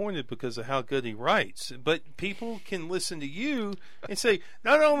disappointed because of how good he writes. But people can listen to you and say,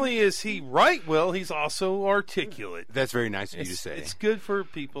 not only is he write well, he's also articulate. That's very nice of you to say. It's good for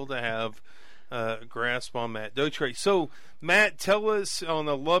people to have a grasp on Matt Doutre. So, Matt, tell us on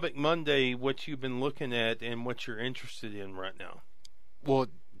a Lubbock Monday what you've been looking at and what you're interested in right now. Well,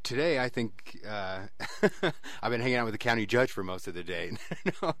 today I think I've been hanging out with the county judge for most of the day.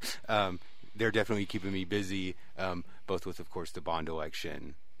 They're definitely keeping me busy, both with, of course, the bond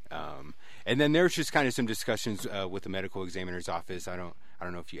election, and then there's just kind of some discussions with the medical examiner's office. I don't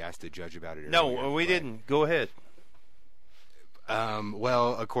know if you asked the judge about it. No, we didn't. Go ahead.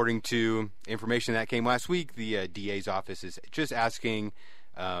 Well, according to information that came last week, the DA's office is just asking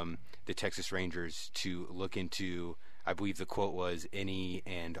the Texas Rangers to look into, I believe the quote was, any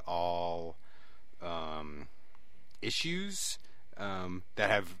and all issues that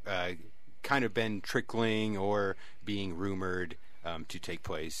have kind of been trickling or being rumored to take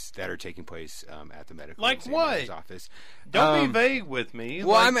place, that are taking place at the medical examiner's office. Don't be vague with me.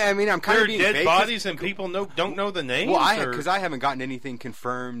 Well, I'm kind of being dead vague bodies and people don't know the names. Well, because I haven't gotten anything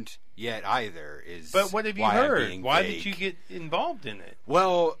confirmed yet either. But what have you heard? Why did you get involved in it?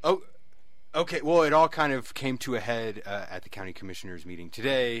 Well, okay. Well, it all kind of came to a head at the county commissioners meeting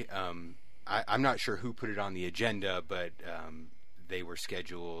today. I'm not sure who put it on the agenda, but they were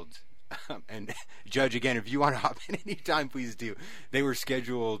scheduled And Judge, again, if you want to hop in anytime, please do. They were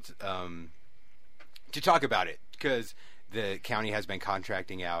scheduled to talk about it because the county has been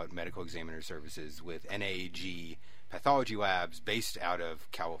contracting out medical examiner services with NAG pathology labs based out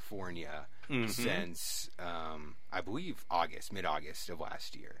of California since, I believe, mid-August of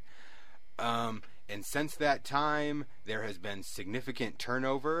last year. And since that time, there has been significant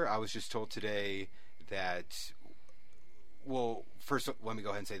turnover. I was just told today that, well, first, let me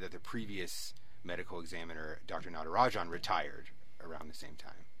go ahead and say that the previous medical examiner, Dr. Natarajan, retired around the same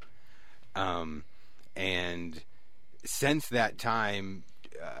time. And since that time,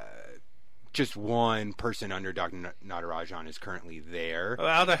 just one person under Dr. Natarajan is currently there.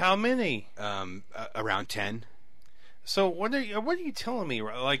 Out of how many? Around 10. So what are you telling me?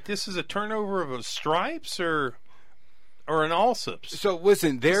 Like this is a turnover of a stripes or an Allsups? So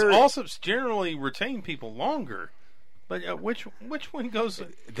listen, Allsups generally retain people longer, but which one goes?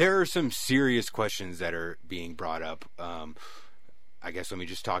 There are some serious questions that are being brought up. I guess let me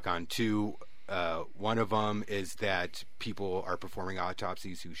just talk on two. One of them is that people are performing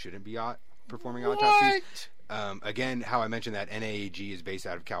autopsies who shouldn't be performing autopsies. Again, how I mentioned that NAG is based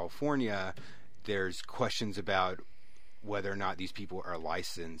out of California. There's questions about whether or not these people are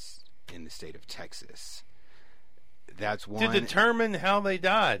licensed in the state of Texas. That's one. To determine how they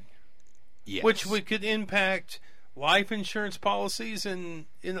died. Yes. Which could impact life insurance policies. And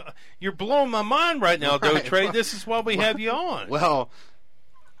you're blowing my mind right now, Right. Trey. This is why we have you on. Well,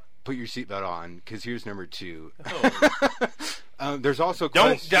 put your seatbelt on, because here's number 2. Oh. There's also Don't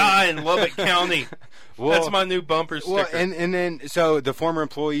questions. die in Lubbock County. Well, That's my new bumper sticker. Well, and then so the former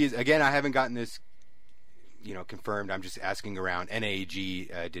employees, again, I haven't gotten this, confirmed. I'm just asking around. NAG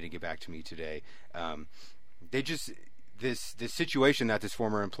didn't get back to me today. They just this situation that this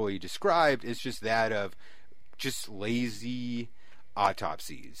former employee described is just that of just lazy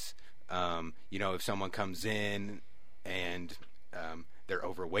autopsies. If someone comes in and they're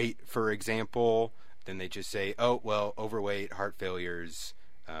overweight, for example, then they just say, "Oh, well, overweight, heart failures."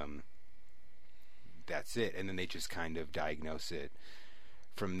 That's it, and then they just kind of diagnose it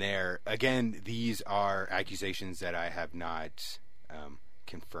from there. Again, these are accusations that I have not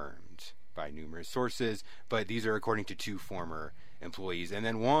confirmed by numerous sources, but these are according to 2 former employees. And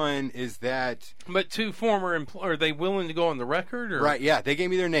then one is that... But 2 former employees, are they willing to go on the record? Or? Right, yeah, they gave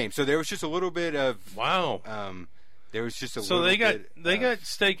me their name. So there was just a little bit of... Wow. There was just a so little they bit got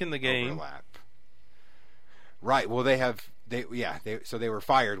stake in the game. Overlap. Right, well, they were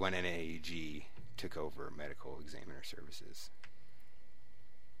fired when NAG took over medical examiner services.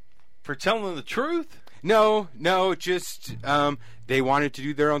 For telling the truth? No, just they wanted to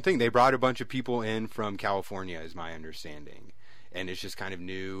do their own thing. They brought a bunch of people in from California, is my understanding, and it's just kind of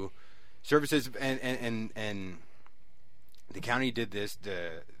new services. And the county did this.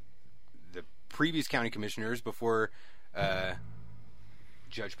 The previous county commissioners, before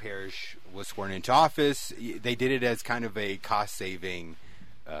Judge Parrish was sworn into office, they did it as kind of a cost-saving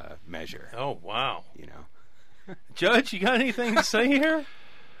measure. Oh, wow. Judge, you got anything to say here?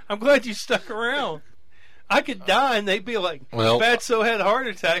 I'm glad you stuck around. I could die and they'd be like, Well, Fatso had a heart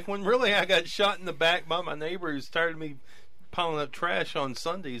attack, when really I got shot in the back by my neighbor who's tired of me piling up trash on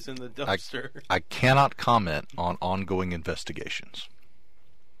Sundays in the dumpster. I cannot comment on ongoing investigations.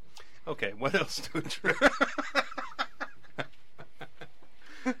 Okay, what else do we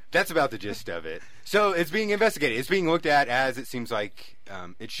That's about the gist of it. So it's being investigated. It's being looked at as it seems like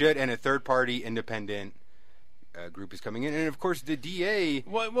it should, and a third-party independent group is coming in. And, of course, the DA...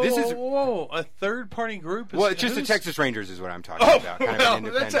 Whoa, a third-party group? Well, it's just the Texas Rangers is what I'm talking about. Kind of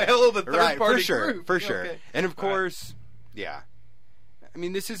an that's a hell of a right, third-party for group. sure. Okay. And, of course, yeah. I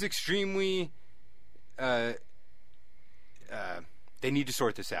mean, this is extremely... they need to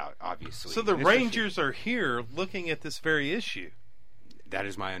sort this out, obviously. So the And especially- Rangers are here looking at this very issue. That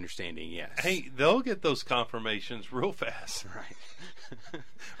is my understanding, yes. Hey, they'll get those confirmations real fast. Right.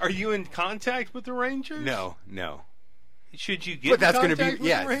 Are you in contact with the Rangers? No. Should you get But that's going going to to be...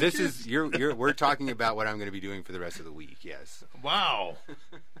 Yes, this is... we're talking about what I'm going to be doing for the rest of the week, yes. Wow.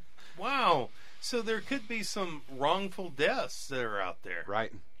 Wow. So there could be some wrongful deaths that are out there.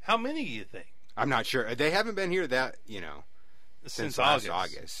 Right. How many do you think? I'm not sure. They haven't been here that, since last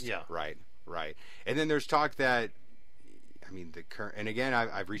August. Yeah. Right. And then there's talk that, I mean, the current, and again,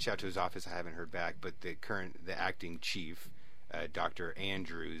 I've reached out to his office. I haven't heard back, but the acting chief, Dr.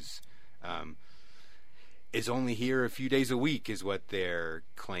 Andrews, is only here a few days a week, is what they're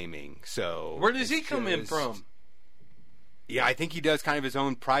claiming. So Where does he it's come in just- from? Yeah, I think he does kind of his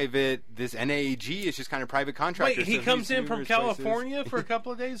own private. This NAG is just kind of private contractor. Wait, he so comes he's in from numerous places. California for a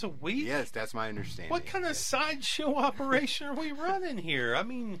couple of days a week? Yes, that's my understanding. What kind of sideshow operation are we running here? I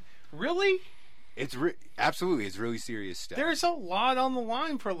mean, Really? It's absolutely, it's really serious stuff. There's a lot on the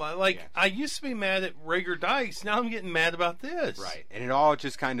line for a lot. Like, Yeah. I used to be mad at Rager Dykes. Now I'm getting mad about this. Right, and it all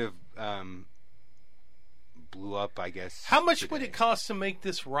just kind of blew up, I guess. How much would today. it cost to make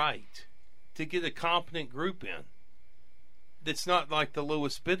this right? To get a competent group in that's not like the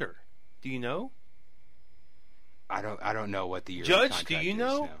lowest bidder? Do you know? I don't know what the yearly Judge, do contract you is,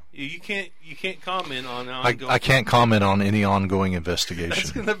 know? no. You can't comment on I ongoing. can't comment on any ongoing That's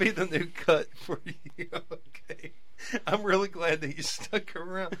investigation. going to be the new cut for you. Okay. I'm really glad that you stuck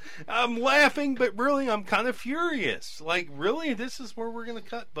around. I'm laughing, but really, I'm kind of furious. Like, really, this is where we're going to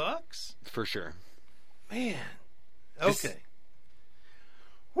cut bucks? For sure. Man. This- Okay.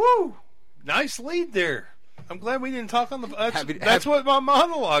 Woo! Nice lead there. I'm glad we didn't talk on the. That's what my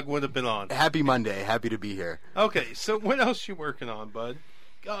monologue would have been on. Happy Monday. Happy to be here. Okay, so what else you working on, bud?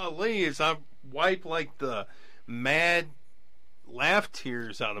 Golly, as I wipe like the mad laugh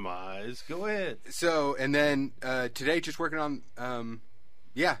tears out of my eyes. Go ahead. So, and then today, just working on,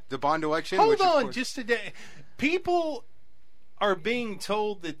 the bond election. Hold which, of on, course- just today. People are being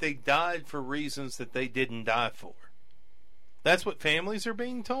told that they died for reasons that they didn't die for. That's what families are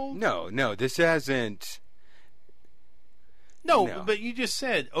being told? No, this hasn't. No, No. but you just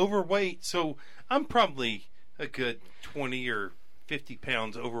said overweight, so I'm probably a good 20 or 50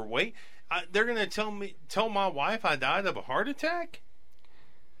 pounds overweight. They're going to tell my wife I died of a heart attack?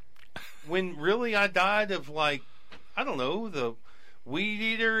 When really I died of, like, I don't know, the weed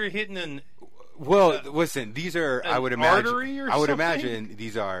eater hitting an... Well, listen, these are, I an would artery imagine, or I would something? imagine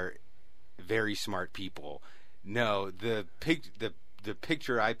these are very smart people. No, the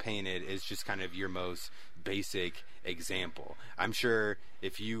picture I painted is just kind of your most basic example. I'm sure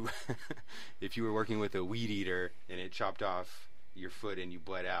if you if you were working with a weed eater and it chopped off your foot and you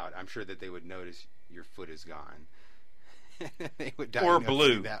bled out, I'm sure that they would notice your foot is gone. They would Or diagnose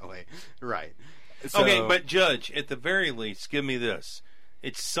blue. you that way, right? Okay, So- but Judge, at the very least, give me this.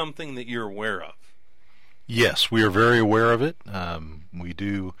 It's something that you're aware of. Yes, we are very aware of it.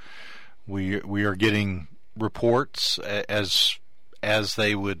 We are getting reports as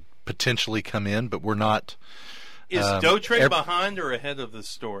they would potentially come in, but we're not. Is Doe Trade behind or ahead of the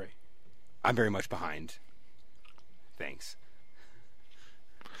story? I'm very much behind. Thanks.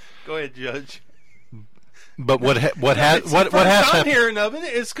 Go ahead, Judge. But what has I'm happened? hearing of it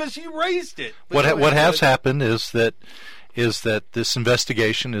is because you raised it. But What go ahead, has Judge. happened is that this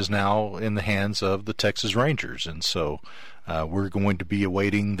investigation is now in the hands of the Texas Rangers, and so we're going to be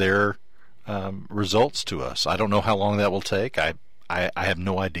awaiting their results to us. I don't know how long that will take. I have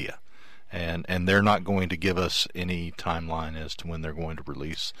no idea, and they're not going to give us any timeline as to when they're going to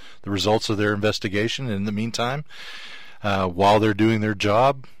release the results of their investigation. In the meantime, while they're doing their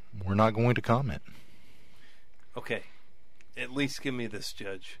job, we're not going to comment. Okay. At least give me this,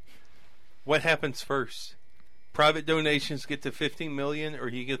 Judge. What happens first? Private donations get to $15 million, or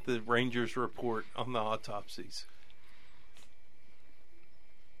you get the Rangers report on the autopsies?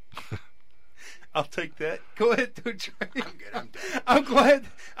 I'll take that. Go ahead, Doe Trade. I'm good. I'm done.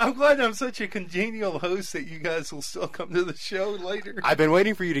 I'm glad I'm such a congenial host that you guys will still come to the show later. I've been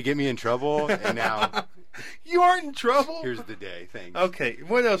waiting for you to get me in trouble, and now You aren't in trouble. here's the day. Thanks. Okay,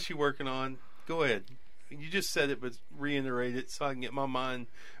 what else you working on? Go ahead. You just said it, but reiterate it so I can get my mind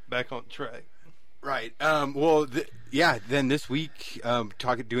back on track. Right. Then this week,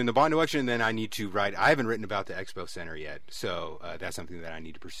 doing the bond election, and then I need to write. I haven't written about the Expo Center yet, so that's something that I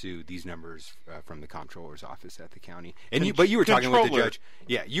need to pursue. These numbers from the comptroller's office at the county. And but you were talking with the Controller. judge.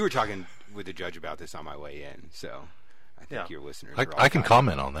 Yeah, you were talking with the judge about this on my way in. So I think Yeah. your listeners. are all I can tired.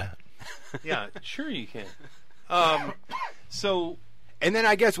 comment on that. Yeah, sure you can. So And then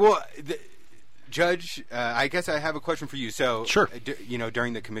I guess, Judge, I guess I have a question for you. So, Sure.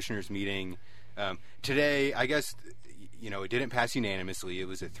 During the commissioners' meeting today, I guess, it didn't pass unanimously. It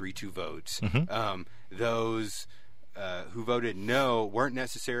was a 3-2 vote. Those who voted no weren't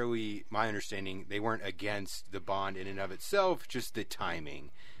necessarily, my understanding, they weren't against the bond in and of itself, just the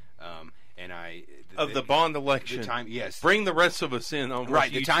timing. the bond election. The time, yes. Bring the rest of us in on what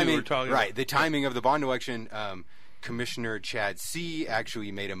Right, you the two timing. were talking Right, about. the timing of the bond election. Commissioner Chad C.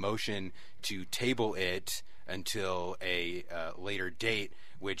 actually made a motion to table it until a later date,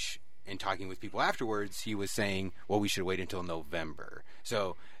 which, in talking with people afterwards, he was saying, well, we should wait until November.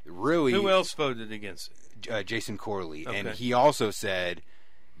 So, really... Who else voted against it? Jason Corley. Okay. And he also said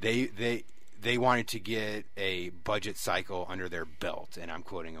they wanted to get a budget cycle under their belt, and I'm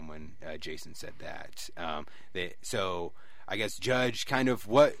quoting him when Jason said that. So I guess, Judge, kind of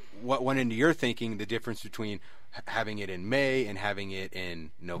what went into your thinking, the difference between having it in May and having it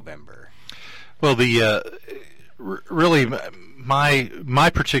in November? Well, really, my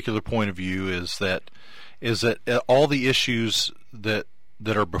particular point of view is that all the issues that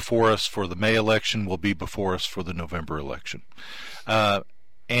are before us for the May election will be before us for the November election,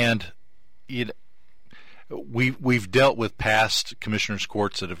 and we've dealt with past commissioners'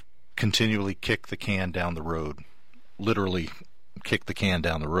 courts that have continually kicked the can down the road, literally kicked the can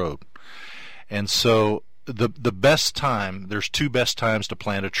down the road, and so the best time, there's two best times to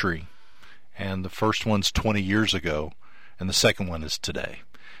plant a tree, and the first one's 20 years ago, and the second one is today.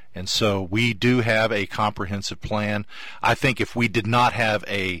 And so we do have a comprehensive plan. I think if we did not have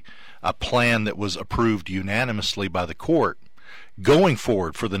a plan that was approved unanimously by the court going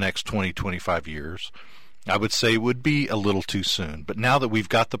forward for the next 20, 25 years, I would say it would be a little too soon. But now that we've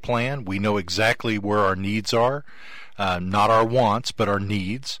got the plan, we know exactly where our needs are, not our wants, but our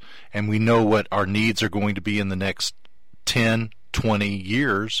needs, and we know what our needs are going to be in the next 10, 20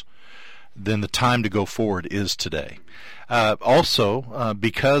 years, then the time to go forward is today. Also,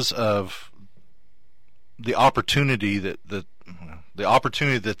 because of the opportunity that the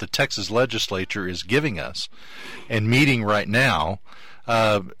Texas legislature is giving us and meeting right now,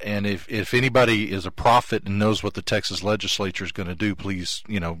 and if anybody is a prophet and knows what the Texas legislature is going to do, please,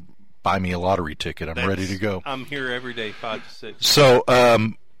 buy me a lottery ticket. I'm ready to go. I'm here every day, 5 to 6. So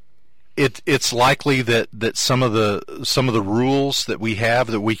it's likely that some of the rules that we have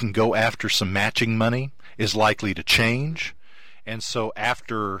that we can go after some matching money is likely to change, and so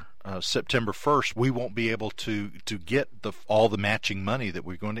after September 1st, we won't be able to get all the matching money that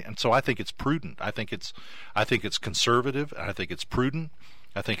we're going to. And so I think it's prudent. I think it's conservative. I think it's prudent.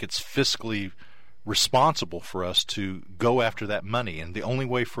 I think it's fiscally responsible for us to go after that money, and the only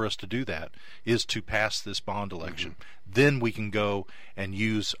way for us to do that is to pass this bond election. Mm-hmm. Then we can go and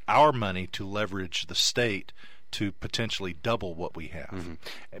use our money to leverage the state to potentially double what we have.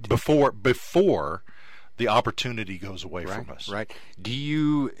 Mm-hmm. before the opportunity goes away from us. Right. Do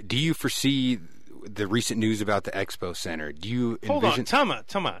you foresee the recent news about the Expo Center? Do you envision... Hold on,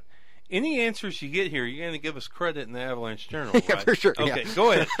 time out. Any answers you get here, you're going to give us credit in the Avalanche Journal, yeah, right? For sure. Okay, yeah.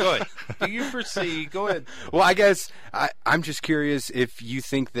 Go ahead. Do you foresee? Go ahead. Well, I guess I'm just curious if you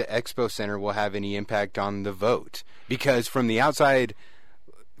think the Expo Center will have any impact on the vote, because from the outside,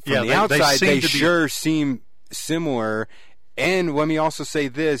 they sure seem similar. And let me also say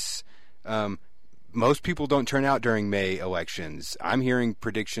this. Most people don't turn out during May elections. I'm hearing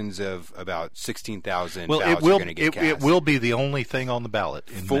predictions of about 16,000 ballots are going to get cast. It will be the only thing on the ballot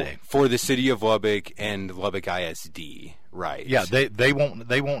in May for the city of Lubbock and Lubbock ISD. Right. Yeah, they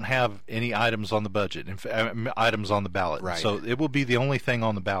won't have any items on the budget, items on the ballot. Right. So it will be the only thing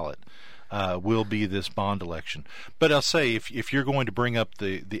on the ballot. Will be this bond election. But I'll say, if you're going to bring up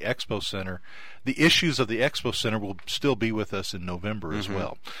the Expo Center, the issues of the Expo Center will still be with us in November as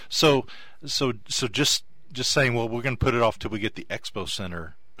well. So just saying, well, we're going to put it off till we get the Expo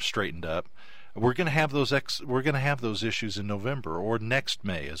Center straightened up. We're going to have those issues in November or next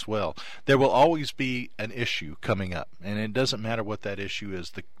May as well. There will always be an issue coming up, and it doesn't matter what that issue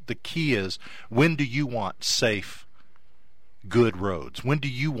is. The key is, when do you want safe, good roads? When do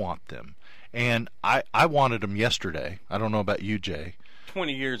you want them? And I wanted them yesterday. I don't know about you, Jay.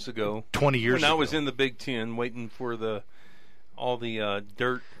 20 years ago. 20 years ago. When I was in the Big Ten waiting for all the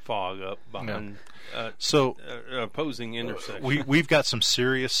dirt fog up behind opposing intersections. We've got some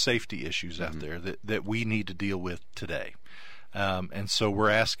serious safety issues out there that we need to deal with today. And so we're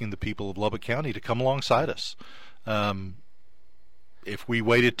asking the people of Lubbock County to come alongside us. If we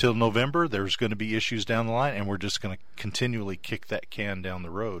waited till November, there's going to be issues down the line, and we're just going to continually kick that can down the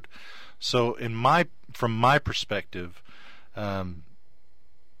road. So, from my perspective, and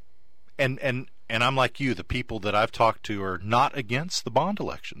I'm like you, the people that I've talked to are not against the bond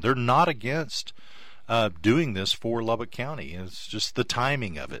election. They're not against doing this for Lubbock County. It's just the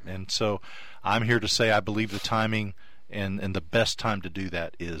timing of it. And so I'm here to say I believe the timing and the best time to do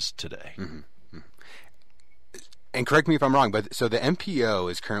that is today. Mm-hmm. And correct me if I'm wrong, but so the MPO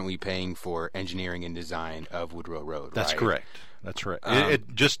is currently paying for engineering and design of Woodrow Road, That's right? correct. That's right.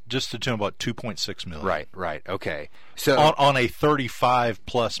 It just to tune about $2.6 million. Right. Okay. So on a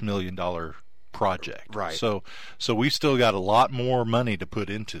 $35+ million project. Right. So we still got a lot more money to put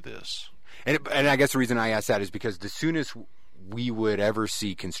into this. And I guess the reason I ask that is because the soonest we would ever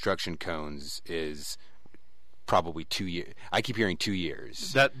see construction cones is probably 2 years. I keep hearing 2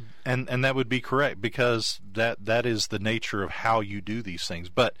 years. That would be correct, because that is the nature of how you do these things.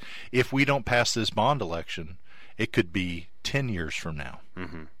 But if we don't pass this bond election, it could be 10 years from now.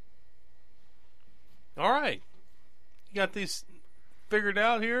 Mm-hmm. All right. You got these figured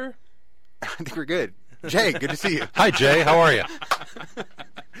out here? I think we're good. Jay, good to see you. Hi, Jay. How are you?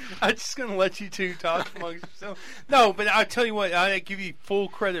 I'm just going to let you two talk amongst yourselves. No, but I'll tell you what, I give you full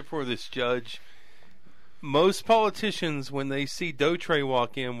credit for this, Judge. Most politicians, when they see Doutre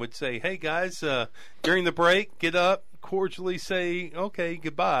walk in, would say, hey, guys, during the break, get up, cordially say, okay,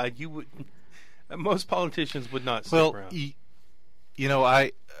 goodbye. You would. Most politicians would not stick around. You know,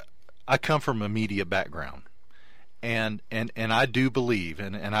 I come from a media background. And I do believe,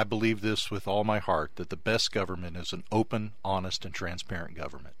 and I believe this with all my heart, that the best government is an open, honest, and transparent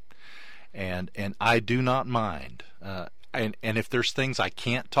government. And I do not mind. And if there's things I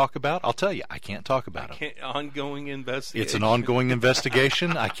can't talk about, I'll tell you, I can't talk about them. Ongoing investigation. It's an ongoing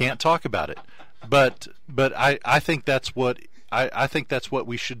investigation. I can't talk about it. But I think that's what I think that's what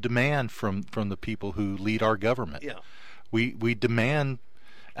we should demand from the people who lead our government. Yeah. We demand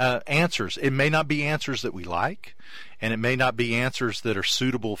answers. It may not be answers that we like, and it may not be answers that are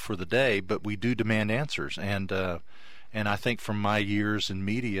suitable for the day, but we do demand answers. And I think from my years in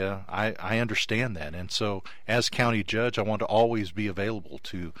media, I understand that. And so as county judge, I want to always be available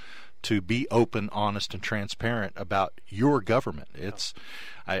to be open, honest, and transparent about your government. It's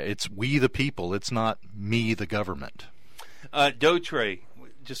we the people. It's not me the government. Doutre,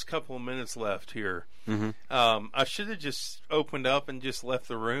 just a couple of minutes left here. Mm-hmm. I should have just opened up and just left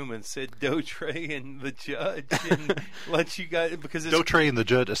the room and said Doutre and the judge and let you guys, because it's Doutre and the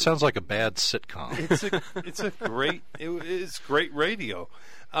judge. It sounds like a bad sitcom. It's great radio.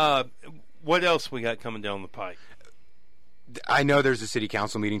 What else we got coming down the pipe? I know there's a city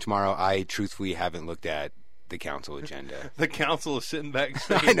council meeting tomorrow. I truthfully haven't looked at the council agenda. The council is sitting back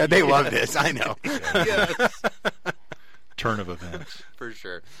saying, I know they love this. I know. Yes. Turn of events. For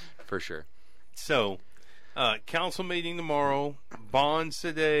sure. So, council meeting tomorrow, bonds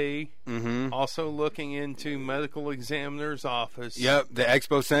today, Mm-hmm. also looking into medical examiner's office. Yep, the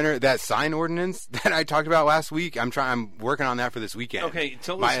Expo Center, that sign ordinance that I talked about last week. I'm working on that for this weekend. Okay,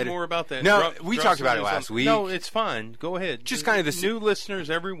 tell us more about that. No, we talked about it last week. No, it's fine. Go ahead. Just kind of the new listeners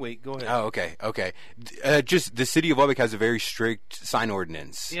every week. Go ahead. Oh, okay. Just the city of Lubbock has a very strict sign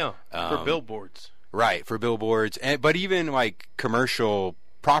ordinance. Yeah, for billboards. Right, for billboards, but even like commercial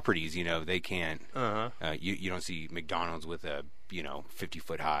properties, they can't. You don't see McDonald's with a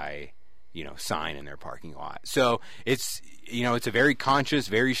 50-foot high sign in their parking lot. So it's it's a very conscious,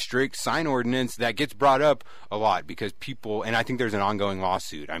 very strict sign ordinance that gets brought up a lot because people, and I think there's an ongoing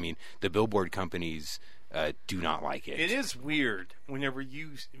lawsuit. I mean, the billboard companies do not like it. It is weird whenever you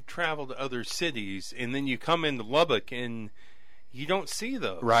travel to other cities and then you come into Lubbock and you don't see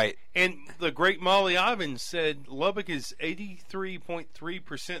those. Right. And the great Molly Ivins said Lubbock is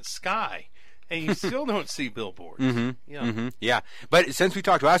 83.3% sky, and you still don't see billboards. Mm-hmm. Yeah. Mm-hmm. Yeah. But since we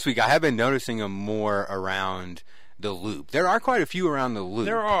talked last week, I have been noticing them more around the Loop. There are quite a few around the Loop.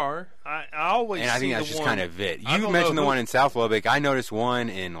 There are. I always and I think see that's the just one, kind of it. I You don't mentioned know the who- one in South Lubbock. I noticed one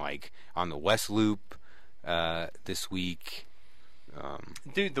in on the West Loop this week.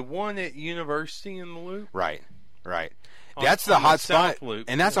 Dude, the one at University in the Loop? Right. On- That's the on hot South spot, Loop.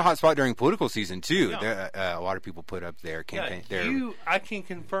 and that's a hot spot during political season too. Yeah. There, a lot of people put up their campaign. I can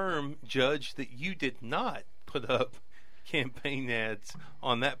confirm, Judge, that you did not put up campaign ads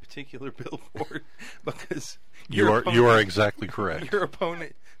on that particular billboard because You are exactly correct. your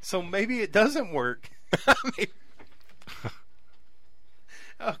opponent. So maybe it doesn't work.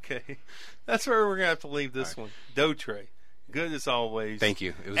 Okay, that's where we're gonna have to leave this one. Doutre, good as always. Thank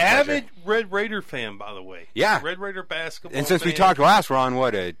you. It was a Avid pleasure. Red Raider fan, by the way. Yeah. Red Raider basketball. And since we fan. talked last, we're on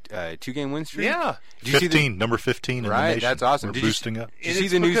what a 2-game win streak. Yeah. Did you see 15, number 15 in the Right, nation. that's awesome. We're Did you- boosting up. Did you And see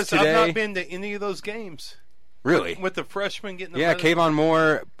it's the news because today? I've not been to any of those games Really? with the freshmen getting the Yeah, red- Kayvon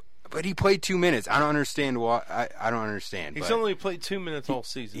Moore, but he played 2 minutes. I don't understand why. I don't understand. He's but only played 2 minutes all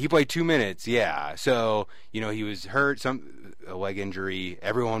season. he played 2 minutes. Yeah. So he was hurt, a leg injury.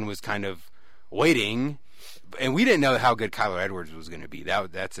 Everyone was kind of waiting, and we didn't know how good Kyler Edwards was going to be.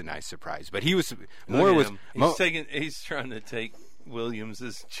 That's a nice surprise. But he was Moore Look was. at him. Mo- He's trying to take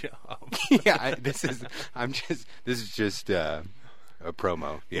Williams' job. yeah. This is just a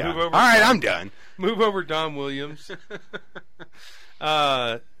promo. Yeah. Move All over. right, I'm done. Move over, Don Williams.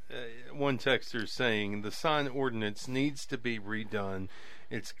 One texter saying the sign ordinance needs to be redone.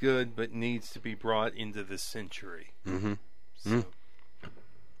 It's good, but needs to be brought into the century. Mm-hmm. So,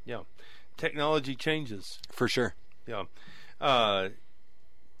 yeah, technology changes. For sure. Yeah. Golly,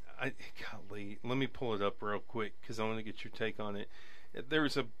 let me pull it up real quick because I want to get your take on it. There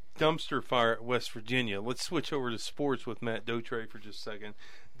was a dumpster fire at West Virginia. Let's switch over to sports with Matt Doutre for just a second.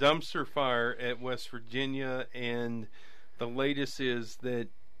 Dumpster fire at West Virginia, and the latest is that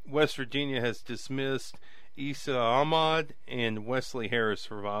West Virginia has dismissed Issa Ahmad and Wesley Harris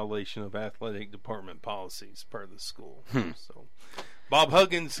for violation of athletic department policies per the school. So Bob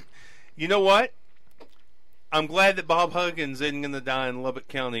Huggins, you know what? I'm glad that Bob Huggins isn't going to die in Lubbock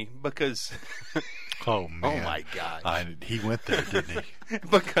County because Oh man! Oh my gosh. He went there, didn't he?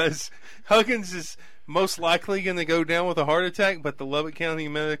 because Huggins is most likely going to go down with a heart attack, but the Lubbock County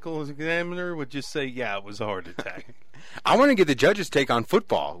Medical Examiner would just say, yeah, it was a heart attack. I want to get the judges' take on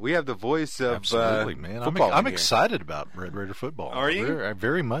football. We have the voice of Absolutely, man. football I'm here. excited about Red Raider football. Are you?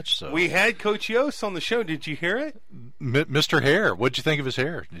 Very much so. We had Coach Yost on the show. Did you hear it? Mr. Hair. What'd you think of his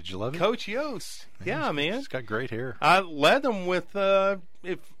hair? Did you love it? Coach Yost. Yeah, man. He's got great hair. I led him with,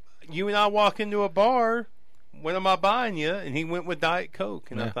 if you and I walk into a bar, what am I buying you? And he went with Diet Coke.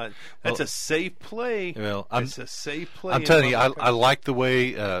 And I Yeah. thought, that's a safe play. Well, It's a safe play. I'm in telling you, Lubbock. I like the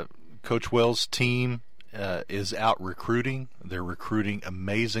way Coach Wells' team is out recruiting. They're recruiting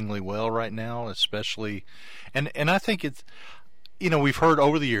amazingly well right now, especially, and I think it's, we've heard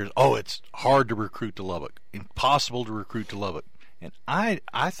over the years, it's hard to recruit to Lubbock, impossible to recruit to Lubbock, and I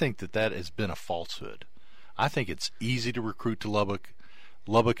think that has been a falsehood. I think it's easy to recruit to Lubbock.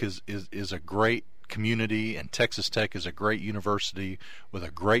 Lubbock is a great community, and Texas Tech is a great university with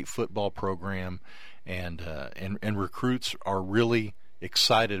a great football program, and recruits are really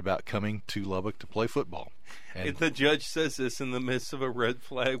excited about coming to Lubbock to play football. And If the judge says this in the midst of a red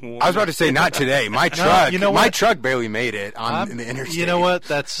flag warning. I was about to say, not today. My truck, you know my what? truck barely made it in the interstate. You know what?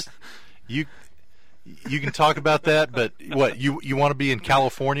 That's you. You can talk about that, but what you want to be in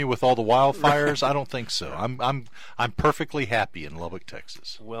California with all the wildfires? I don't think so. I'm perfectly happy in Lubbock,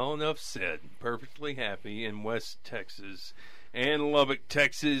 Texas. Well, enough said. Perfectly happy in West Texas and Lubbock,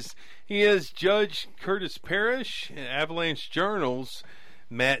 Texas. He is Judge Curtis Parrish, Avalanche Journal's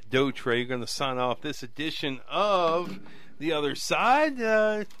Matt Dotre. Going to sign off this edition of The Other Side.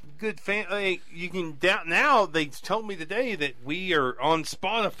 Good fan. Hey, you can down now. They told me today that we are on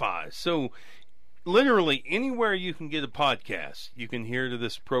Spotify, so literally anywhere you can get a podcast, you can hear to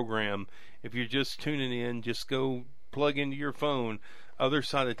this program. If you're just tuning in, just go plug into your phone Other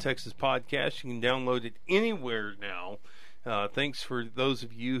Side of Texas podcast. You can download it anywhere now. Thanks for those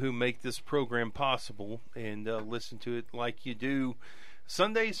of you who make this program possible and listen to it like you do.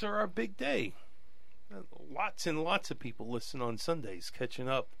 Sundays are our big day. Lots and lots of people listen on Sundays, catching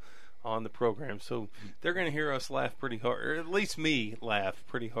up on the program. So they're going to hear us laugh pretty hard, or at least me laugh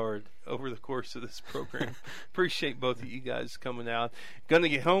pretty hard over the course of this program. Appreciate both of you guys coming out. Gonna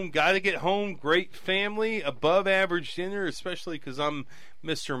get home, gotta get home. Great family, above average dinner, especially because I'm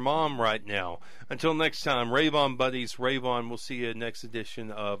Mr. Mom right now. Until next time, rave on, buddies. Rave on. We'll see you next edition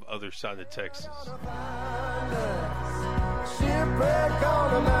of Other Side of Texas. Shipwreck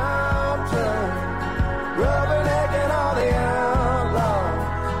on a mountain, rubbing